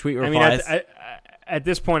wrestling tweet replies? I mean, at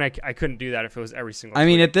this point, I couldn't do that if it was every single tweet. I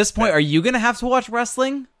mean, at this point, are you going to have to watch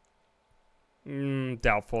wrestling?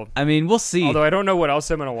 Doubtful. I mean, we'll see. Although I don't know what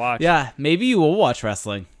else I'm going to watch. Yeah, maybe you will watch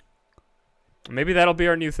wrestling. Maybe that'll be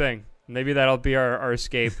our new thing. Maybe that'll be our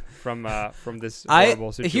escape from this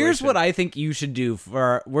horrible situation. Here's what I think you should do.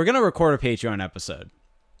 We're going to record a Patreon episode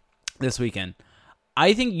this weekend.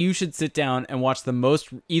 I think you should sit down and watch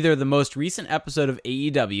either the most recent episode of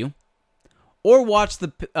AEW or watch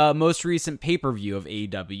the most recent pay-per-view of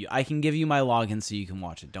AEW. I can give you my login so you can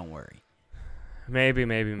watch it. Don't worry. Maybe.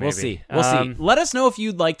 We'll see. Let us know if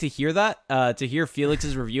you'd like to hear that, to hear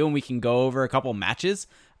Felix's review, and we can go over a couple matches.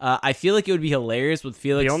 I feel like it would be hilarious with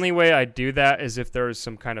Felix. The only way I do that is if there is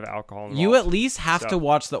some kind of alcohol involved. You at least have to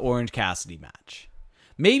watch the Orange Cassidy match.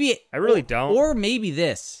 Maybe I really don't. Or maybe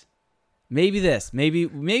this. Maybe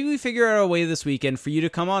we figure out a way this weekend for you to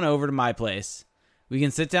come on over to my place. We can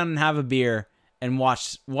sit down and have a beer and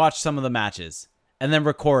watch some of the matches, and then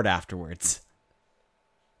record afterwards.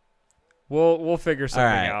 We'll figure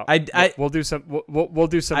something out. We'll do something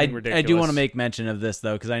ridiculous. I do want to make mention of this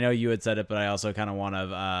though, because I know you had said it, but I also kind of want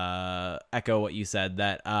to echo what you said.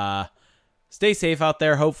 That stay safe out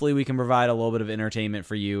there. Hopefully, we can provide a little bit of entertainment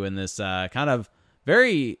for you in this kind of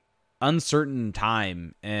very uncertain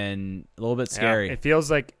time and a little bit scary. Yeah, it feels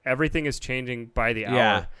like everything is changing by the hour.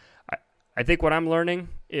 Yeah. I think what I'm learning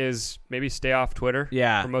is maybe stay off Twitter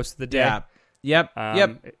for most of the day. Yeah. Yep.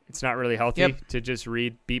 It's not really healthy to just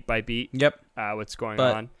read beat by beat what's going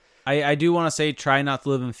on. I do want to say try not to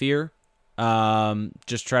live in fear.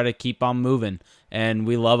 Just try to keep on moving. And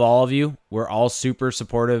we love all of you. We're all super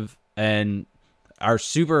supportive and are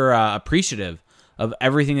super appreciative of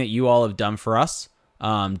everything that you all have done for us.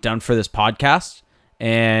 Done for this podcast.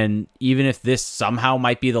 And even if this somehow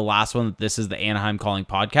might be the last one, this is the Anaheim Calling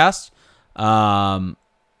podcast. The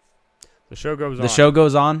show goes on. The show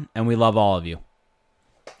goes on, and we love all of you.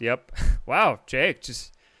 Yep. Wow, Jake,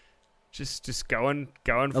 just going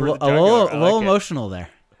for the jugular. A little emotional there.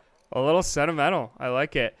 A little sentimental. I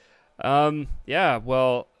like it. Yeah.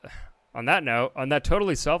 Well, on that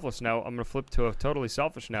totally selfless note, I'm gonna flip to a totally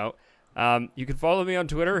selfish note. You can follow me on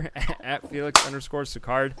Twitter at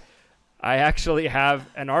Felix_Sicard. I actually have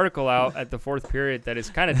an article out at the fourth period that is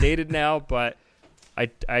kind of dated now, but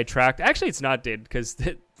I tracked. Actually, it's not dated because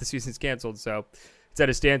the season's canceled, so it's at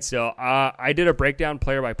a standstill. I did a breakdown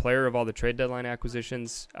player by player of all the trade deadline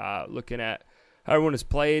acquisitions, looking at how everyone has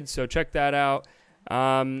played. So check that out.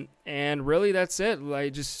 And really, that's it.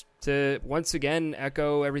 Like, just to once again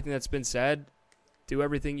echo everything that's been said. Do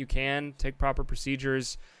everything you can. Take proper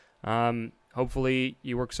procedures. Hopefully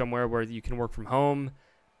you work somewhere where you can work from home,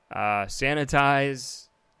 sanitize,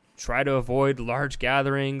 try to avoid large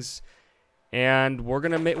gatherings, and we're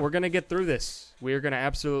gonna get through this. We are gonna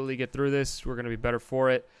absolutely get through this. We're gonna be better for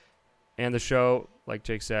it, and the show, like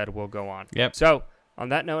Jake said, will go on. Yep. So on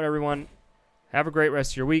that note, everyone, have a great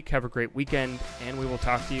rest of your week. Have a great weekend, and we will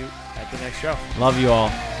talk to you at the next show. Love you all.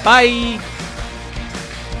 Bye.